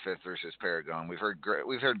on Griffith versus Paragon. We've heard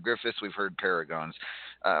Griffiths, we've heard Paragons.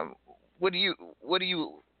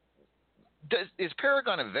 Is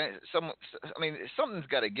Paragon something's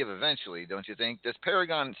got to give eventually, don't you think? Does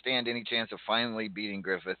Paragon stand any chance of finally beating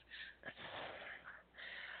Griffith?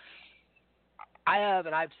 I have,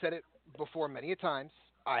 and I've said it before many a times.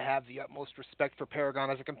 I have the utmost respect for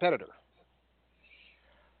Paragon as a competitor.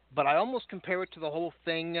 But I almost compare it to the whole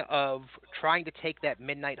thing of trying to take that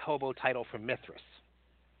Midnight Hobo title from Mithras.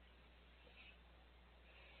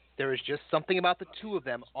 There is just something about the two of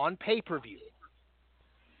them on pay-per-view.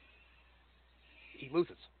 He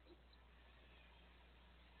loses.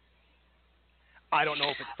 I don't know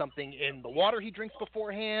if it's something in the water he drinks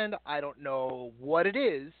beforehand. I don't know what it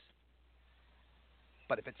is.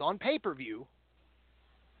 But if it's on pay-per-view,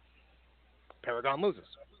 Paragon loses.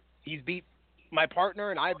 He's beat my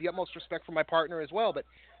partner, and I have the utmost respect for my partner as well, but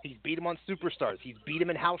he's beat him on Superstars. He's beat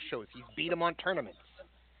him in house shows. He's beat him on tournaments.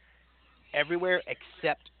 Everywhere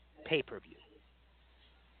except pay-per-view,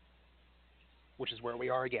 which is where we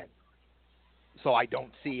are again. So I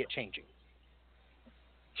don't see it changing.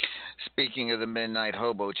 Speaking of the Midnight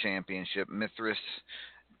Hobo Championship, Mithras,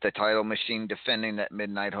 the title machine, defending that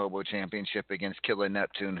Midnight Hobo Championship against Killer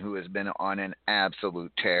Neptune, who has been on an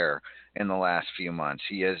absolute tear in the last few months.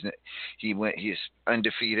 He's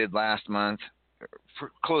undefeated last month,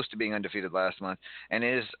 close to being undefeated last month, and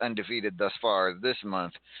is undefeated thus far this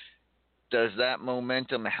month. Does that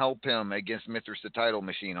momentum help him against Mithras, the title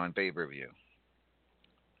machine, on pay-per-view?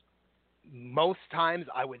 Most times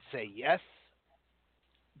I would say yes,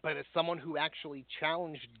 but as someone who actually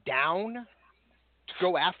challenged down to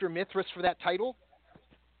go after Mithras for that title,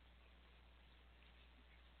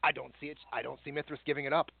 I don't see it. I don't see Mithras giving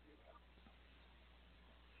it up.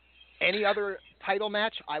 Any other title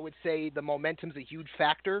match, I would say the momentum's a huge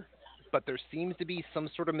factor, but there seems to be some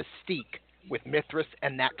sort of mystique with Mithras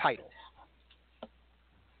and that title.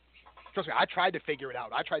 Trust me, I tried to figure it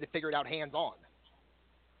out. I tried to figure it out hands-on.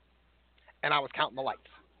 And I was counting the lights.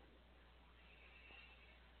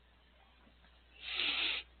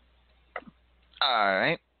 All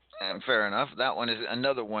right. Fair enough. That one is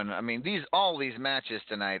another one. I mean, all these matches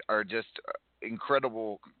tonight are just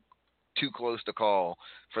incredible, too close to call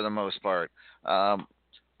for the most part.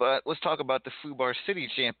 But let's talk about the Fubar City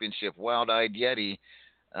Championship. Wild-Eyed Yeti,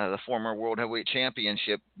 the former World Heavyweight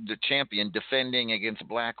the champion, defending against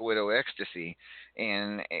Black Widow Ecstasy,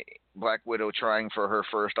 and Black Widow trying for her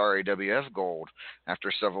first RAWF gold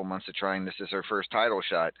after several months of trying. This is her first title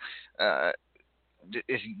shot.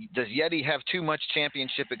 Does Yeti have too much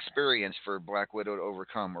championship experience for Black Widow to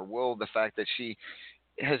overcome, or will the fact that she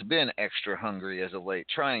has been extra hungry as of late,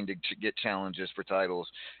 trying to get challenges for titles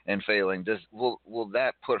and failing, will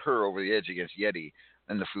that put her over the edge against Yeti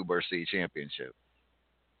in the Fubar City Championship?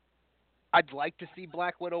 I'd like to see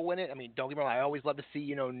Black Widow win it. I mean, don't get me wrong, I always love to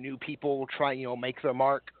see, new people try, make their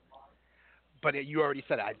mark. But you already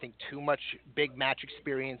said it. I think too much big match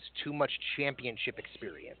experience, too much championship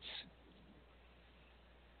experience.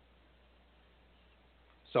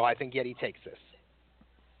 So I think Yeti takes this.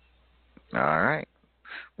 All right.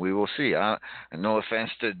 We will see. No offense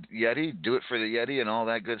to Yeti. Do it for the Yeti and all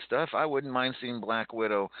that good stuff. I wouldn't mind seeing Black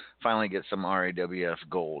Widow finally get some RAWF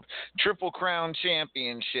gold. Triple Crown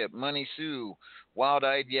Championship. Money Sue,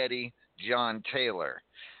 Wild-Eyed Yeti, John Taylor.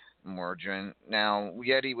 Mordrin. Now,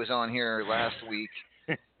 Yeti was on here last week.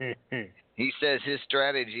 He says his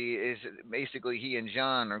strategy is basically he and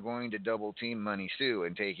John are going to double team Money Sue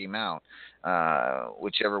and take him out.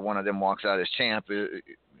 Whichever one of them walks out as champ,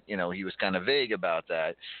 he was kind of vague about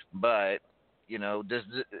that. But,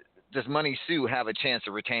 does Money Sue have a chance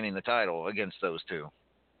of retaining the title against those two?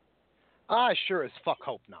 I sure as fuck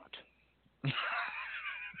hope not.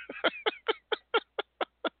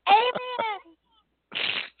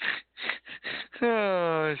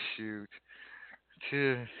 Oh, shoot.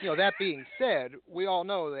 That being said, we all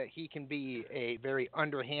know that he can be a very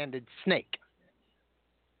underhanded snake.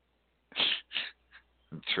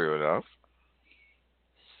 True enough.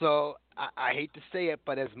 So, I hate to say it,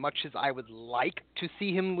 but as much as I would like to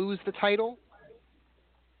see him lose the title,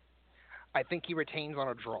 I think he retains on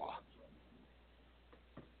a draw.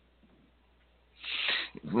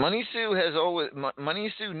 Money Sue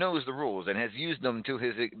knows the rules and has used them to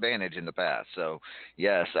his advantage in the past. So,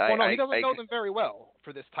 yes. He doesn't know them very well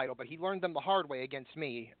for this title, but he learned them the hard way against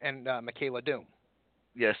me and Michaela Doom.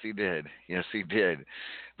 Yes, he did.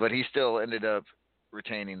 But he still ended up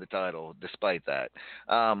retaining the title despite that.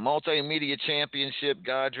 Multimedia Championship,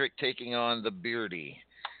 Godric taking on the Beardy.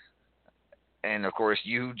 And, of course,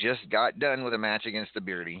 you just got done with a match against the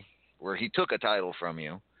Beardy where he took a title from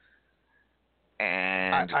you.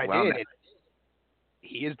 And I did.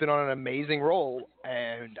 He has been on an amazing roll,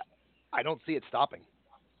 and I don't see it stopping.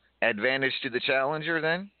 Advantage to the challenger,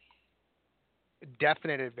 then?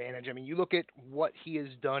 Definite advantage. I mean, you look at what he has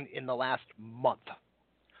done in the last month,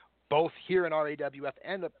 both here in RAWF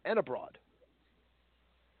and abroad.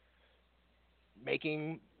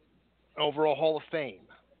 Making overall Hall of Fame.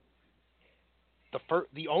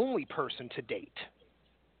 The only person to date.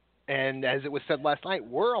 And as it was said last night,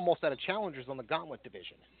 we're almost out of challengers on the Gauntlet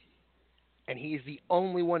division. And he's the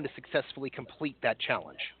only one to successfully complete that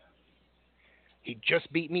challenge. He just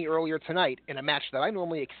beat me earlier tonight in a match that I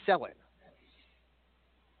normally excel in.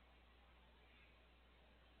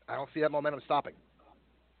 I don't see that momentum stopping.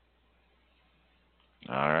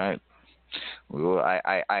 All right. Well,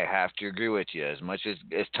 I have to agree with you. As much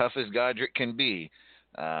as tough as Godric can be,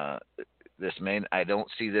 I don't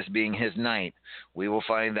see this being his night. We will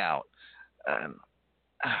find out.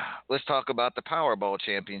 Let's talk about the Powerball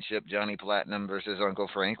Championship, Johnny Platinum versus Uncle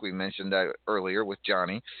Frank. We mentioned that earlier with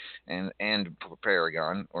Johnny and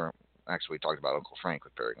Paragon, or actually we talked about Uncle Frank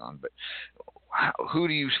with Paragon. But who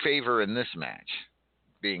do you favor in this match,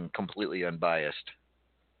 being completely unbiased?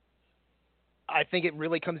 I think it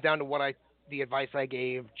really comes down to the advice I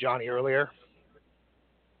gave Johnny earlier.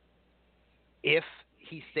 If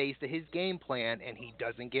he stays to his game plan and he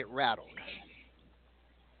doesn't get rattled.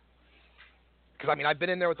 Because, I've been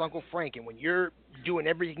in there with Uncle Frank, and when you're doing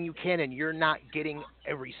everything you can and you're not getting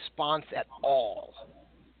a response at all,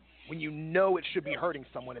 when you know it should be hurting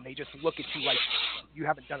someone and they just look at you like you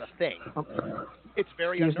haven't done a thing, it's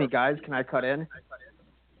very Excuse me, guys. Can I cut in?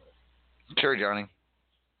 Sure, Johnny.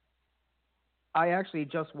 I actually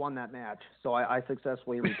just won that match, so I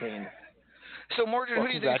successfully retained. So, Mordrin, who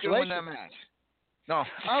do you think is going to win that match? No.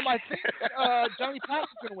 I think Johnny Platinum's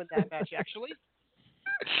going to win that match, actually.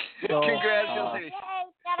 So, congratulations.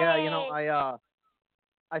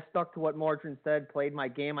 I stuck to what Mordrin said, played my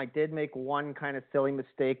game. I did make one kind of silly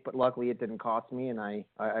mistake, but luckily it didn't cost me, and I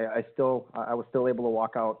was still able to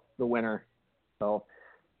walk out the winner. So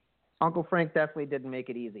Uncle Frank definitely didn't make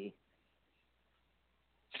it easy.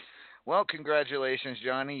 Well, congratulations,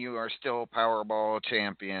 Johnny. You are still Powerball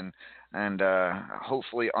champion, and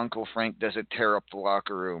hopefully Uncle Frank doesn't tear up the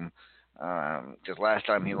locker room. Because last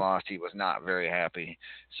time he lost, he was not very happy.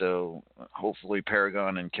 So hopefully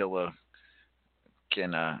Paragon and Killa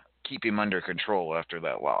can keep him under control after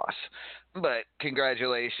that loss. But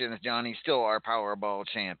congratulations, Johnny. Still our Powerball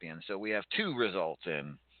champion. So we have 2 results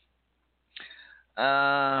in.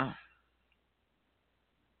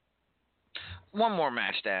 One more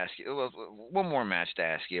match to ask you. One more match to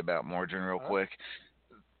ask you about Mordrin real quick.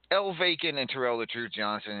 Vacant and Terrell the Truth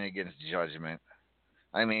Jonson against Judgement.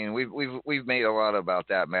 I mean, we've made a lot about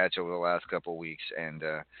that match over the last couple weeks, and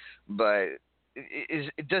but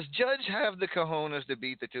does Judge have the cojones to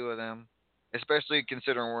beat the 2 of them, especially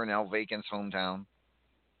considering we're in Vacant's hometown?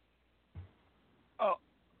 Oh,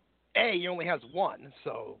 he only has 1,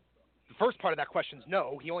 so the first part of that question is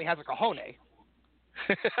no. He only has a cojone.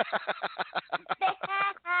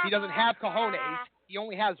 He doesn't have cojones. He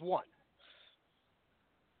only has 1.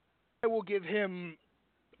 I will give him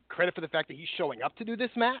credit for the fact that he's showing up to do this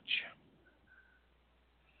match.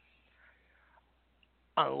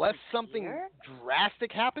 Unless something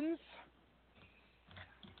drastic happens,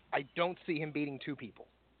 I don't see him beating 2 people.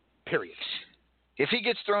 Period. If he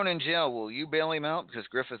gets thrown in jail, will you bail him out? Because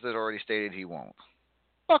Griffith had already stated he won't.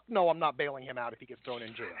 Fuck no, I'm not bailing him out if he gets thrown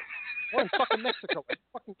in jail. We're in fucking Mexico. Are you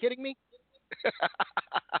fucking kidding me?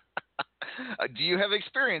 Do you have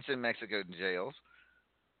experience in Mexican jails?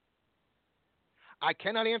 I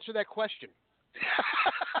cannot answer that question.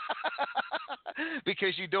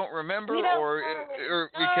 Because you don't remember, or No,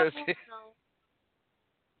 because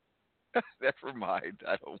never mind.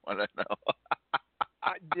 I don't want to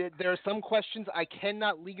know. There are some questions I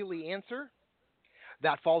cannot legally answer.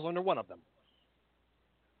 That falls under one of them.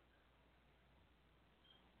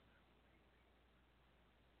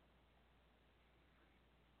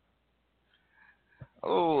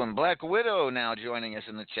 Oh, and Black Widow now joining us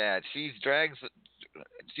in the chat. She drags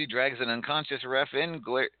an unconscious ref in,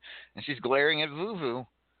 and she's glaring at Vuvu.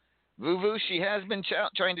 Vuvu, she has been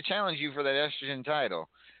trying to challenge you for that estrogen title.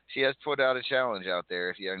 She has put out a challenge out there,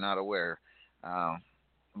 if you're not aware.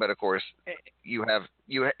 But of course, she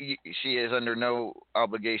is under no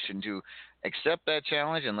obligation to accept that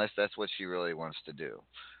challenge unless that's what she really wants to do.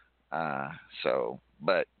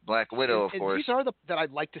 But Black Widow, of course, these are that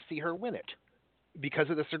I'd like to see her win it. Because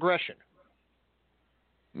of this aggression.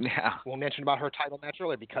 Yeah. We mentioned about her title match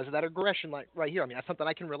earlier. Because of that aggression right here. I mean, that's something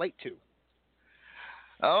I can relate to.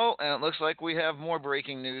 Oh, and it looks like we have more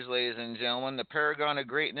breaking news, ladies and gentlemen. The Paragon of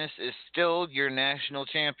Greatness is still your national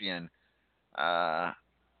champion. Let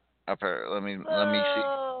me see.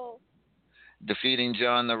 Defeating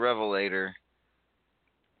John the Revelator.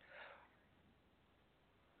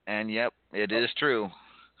 And yep, it is true.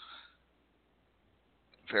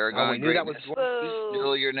 Paragon of Greatness is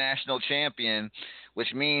still your national champion,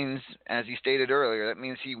 which means, as he stated earlier, that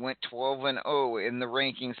means he went 12-0 in the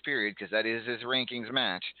rankings period, because that is his rankings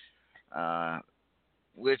match,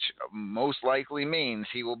 which most likely means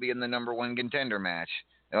he will be in the number 1 contender match.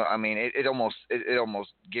 I mean, it almost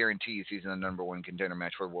guarantees he's in the number 1 contender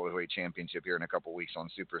match for the World Heavyweight Championship here in a couple weeks on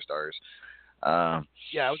Superstars.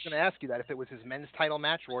 Yeah, I was going to ask you that if it was his men's title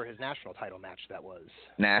match or his national title match. That was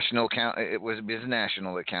national count. It was his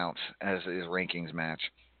national that counts as his rankings match.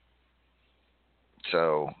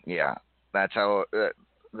 So yeah, that's how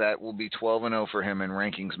that will be 12-0 for him in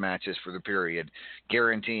rankings matches for the period,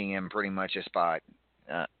 guaranteeing him pretty much a spot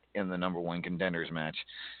in the number 1 contenders match.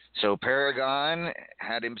 So Paragon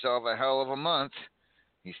had himself a hell of a month.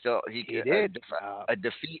 He did. A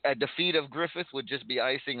defeat of Griffith would just be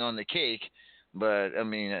icing on the cake, but I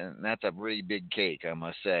mean that's a really big cake, I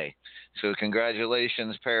must say. So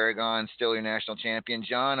congratulations, Paragon, still your national champion.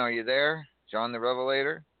 John, are you there? John the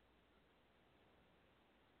Revelator?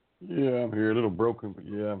 Yeah, I'm here. A little broken, but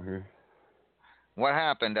yeah, I'm here. What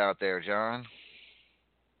happened out there, John?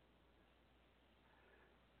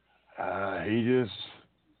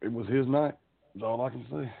 It was his night. That's all I can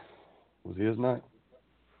say. It was his night.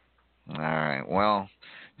 All right. Well,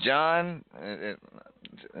 John,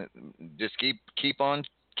 just keep on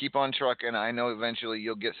trucking. I know eventually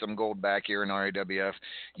you'll get some gold back here in RAWF.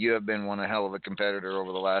 You have been one hell of a competitor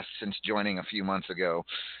over since joining a few months ago,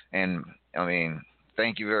 and I mean,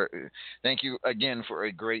 thank you again for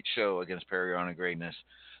a great show against Paragon of Greatness.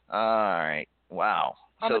 All right. Wow.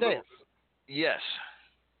 Amadeus. Yes.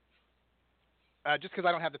 Just because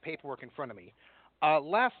I don't have the paperwork in front of me.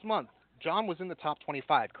 Last month, John was in the top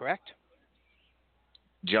 25, correct?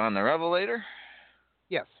 John the Revelator?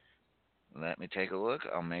 Yes. Let me take a look.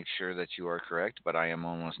 I'll make sure that you are correct, but I am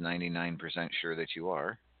almost 99% sure that you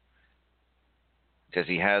are. because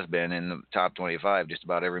he has been in the top 25 just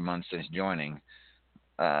about every month since joining.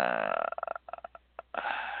 But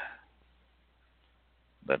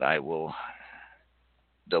I will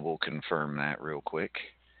double confirm that real quick.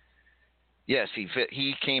 Yes,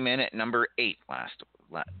 he came in at number 8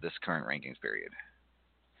 this current rankings period.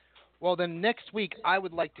 Well, then next week I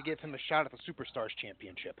would like to give him a shot at the Superstars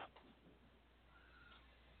Championship.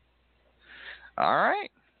 All right.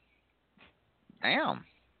 Damn.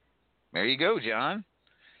 There you go, John.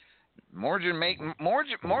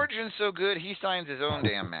 Mordrin's so good he signs his own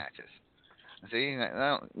damn matches. See,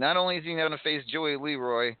 not only is he going to face Joey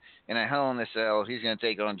Leroy in a Hell in a Cell, he's going to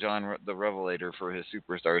take on John the Revelator for his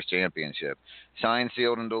Superstars Championship. Signed,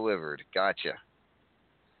 sealed, and delivered. Gotcha.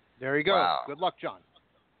 There you go. Wow. Good luck, John.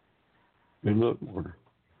 Good luck, Mordrin.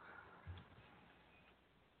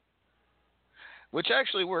 Which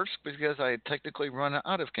actually works because I technically run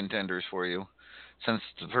out of contenders for you, since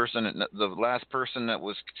the last person that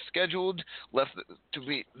was scheduled left to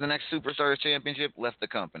be the next Superstars Championship left the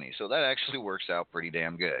company. So that actually works out pretty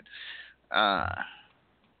damn good.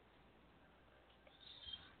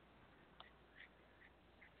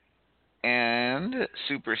 And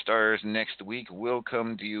Superstars next week will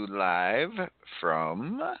come to you live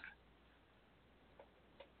from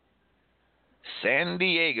San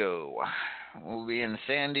Diego. We'll be in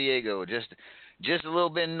San Diego, just a little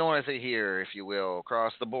bit north of here, if you will,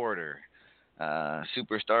 across the border. Other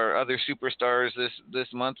superstars this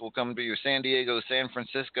month will come to you: San Diego, San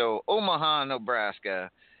Francisco, Omaha,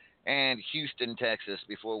 Nebraska, and Houston, Texas,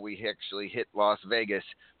 before we actually hit Las Vegas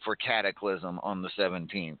for Cataclysm on the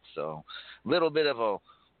 17th. So a little bit of a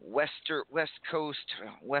West Coast,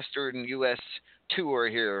 Western U.S. tour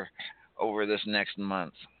here over this next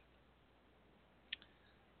month.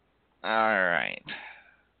 All right.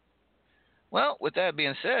 Well, with that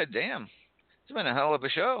being said, damn, it's been a hell of a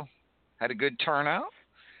show. Had a good turnout.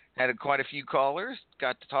 Had quite a few callers.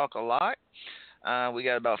 Got to talk a lot. We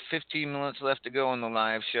got about 15 minutes left to go on the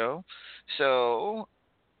live show. So,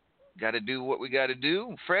 got to do what we got to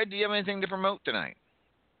do. Fred, do you have anything to promote tonight?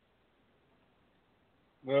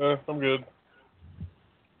 No, I'm good.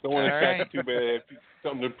 Don't want to catch it too bad.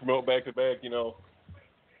 Something to promote back to back, you know.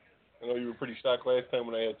 I know you were pretty shocked last time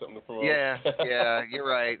when I had something to promote. Yeah, you're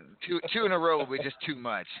right. Two in a row would be just too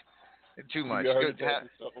much. Too much. Good.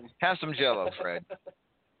 Have some JELLO, Fred.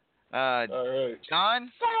 All right.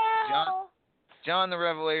 John the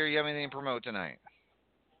Revelator, you have anything to promote tonight?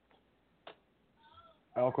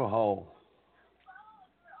 Alcohol.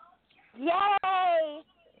 Yay!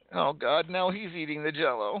 Oh God, now he's eating the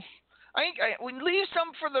JELLO. We leave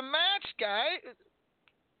some for the match, guy.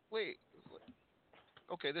 Wait.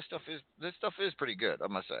 Okay, this stuff is pretty good, I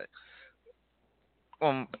must say.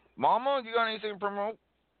 Mama, you got anything to promote?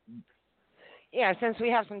 Yeah, since we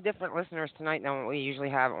have some different listeners tonight than what we usually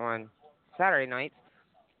have on Saturday nights,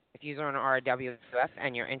 if you're on RAWF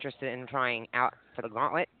and you're interested in trying out for the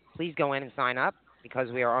gauntlet, please go in and sign up,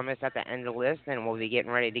 because we are almost at the end of the list and we'll be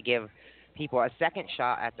getting ready to give people a second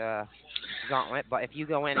shot at the gauntlet. But if you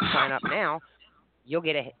go in and sign up now, you'll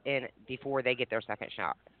get it in before they get their second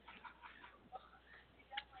shot.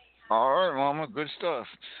 All right, Mama, good stuff.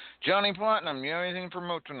 Johnny Platinum, you have anything to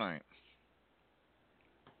promote tonight?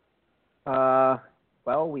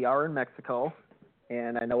 Well, we are in Mexico,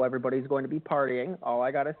 and I know everybody's going to be partying. All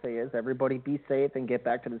I got to say is everybody be safe and get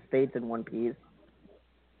back to the States in one piece.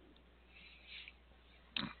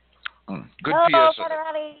 Good PSA.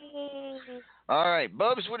 All right,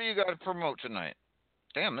 Bubbz, what do you got to promote tonight?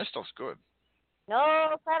 Damn, this stuff's good.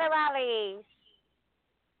 No federales.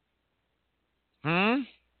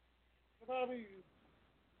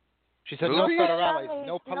 She said no federales,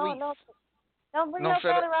 no police. No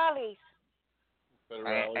federales.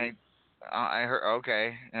 I heard,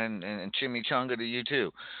 okay, and chimichanga to you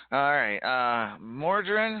too. All right,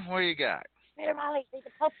 Mordrin, what do you got? Federales, they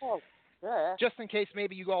the popo. Just in case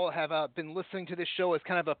maybe you all have been listening to this show as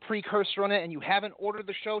kind of a precursor on it and you haven't ordered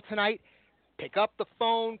the show tonight, pick up the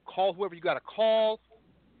phone, call whoever you got to call.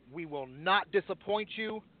 We will not disappoint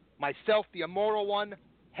you. Myself, the Immortal One,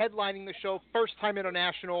 headlining the show, first time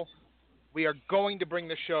international. We are going to bring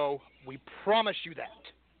the show. We promise you that.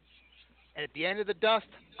 And at the end of the dust,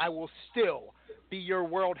 I will still be your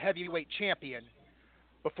world heavyweight champion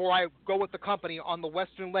before I go with the company on the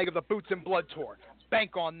western leg of the Boots and Blood tour.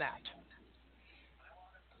 Bank on that.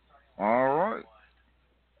 All right.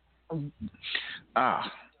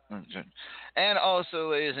 And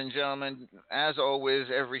also, ladies and gentlemen, as always,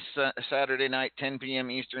 every Saturday night, 10 p.m.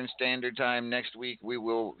 Eastern Standard Time next week, we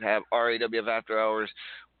will have RAWF After Hours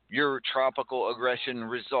your tropical aggression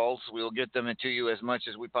results. We'll get them to you as much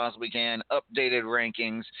as we possibly can. Updated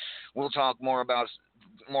rankings. We'll talk more about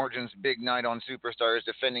Mordrin's big night on Superstars,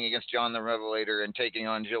 defending against John the Revelator and taking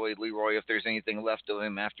on Joey Leroy if there's anything left of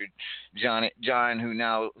him after John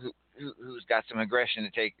who's got some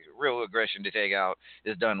real aggression to take out,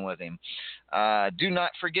 is done with him. Do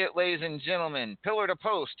not forget, ladies and gentlemen, Pillar to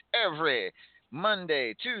Post every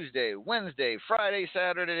Monday, Tuesday, Wednesday, Friday,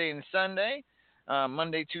 Saturday, and Sunday.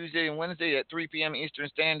 Monday, Tuesday, and Wednesday at 3 p.m. Eastern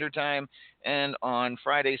Standard Time, and on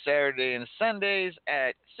Friday, Saturday, and Sundays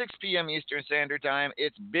at 6 p.m. Eastern Standard Time.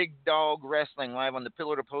 It's Big Dog Wrestling live on the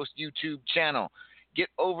Pillar to Post YouTube channel. Get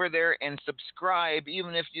over there and subscribe.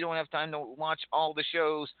 Even if you don't have time to watch all the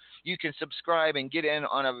shows, you can subscribe and get in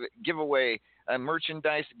on a giveaway, a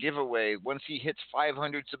merchandise giveaway, once he hits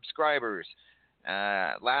 500 subscribers.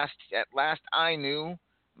 Last I knew,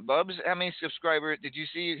 Bubbz, how many subscribers? Did you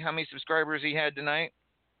see how many subscribers he had tonight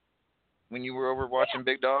when you were over watching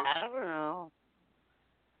Big Dog? I don't know.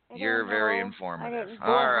 You're very informative.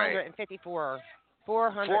 454.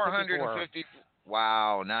 450.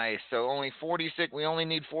 Wow, nice. So only 46. We only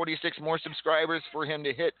need 46 more subscribers for him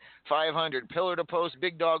to hit 500. Pillar to Post,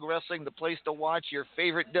 Big Dog Wrestling, the place to watch your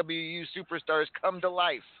favorite WU superstars come to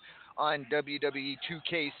life on WWE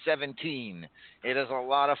 2K17. It is a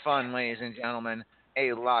lot of fun, ladies and gentlemen.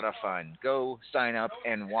 A lot of fun. Go sign up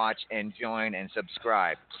and watch and join and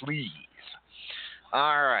subscribe, please.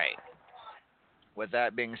 All right. With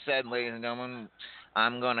that being said, ladies and gentlemen,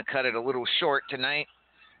 I'm going to cut it a little short tonight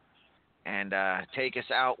and take us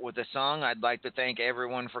out with a song. I'd like to thank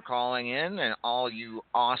everyone for calling in and all you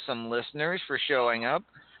awesome listeners for showing up.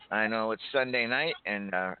 I know it's Sunday night,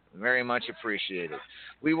 and very much appreciated.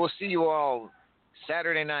 We will see you all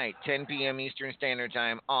Saturday night, 10 p.m. Eastern Standard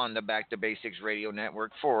Time on the Back to Basics Radio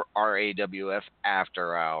Network for RAWF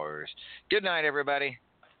After Hours. Good night, everybody.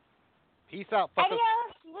 Peace out, fuckers. Adios,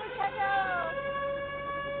 muchachos.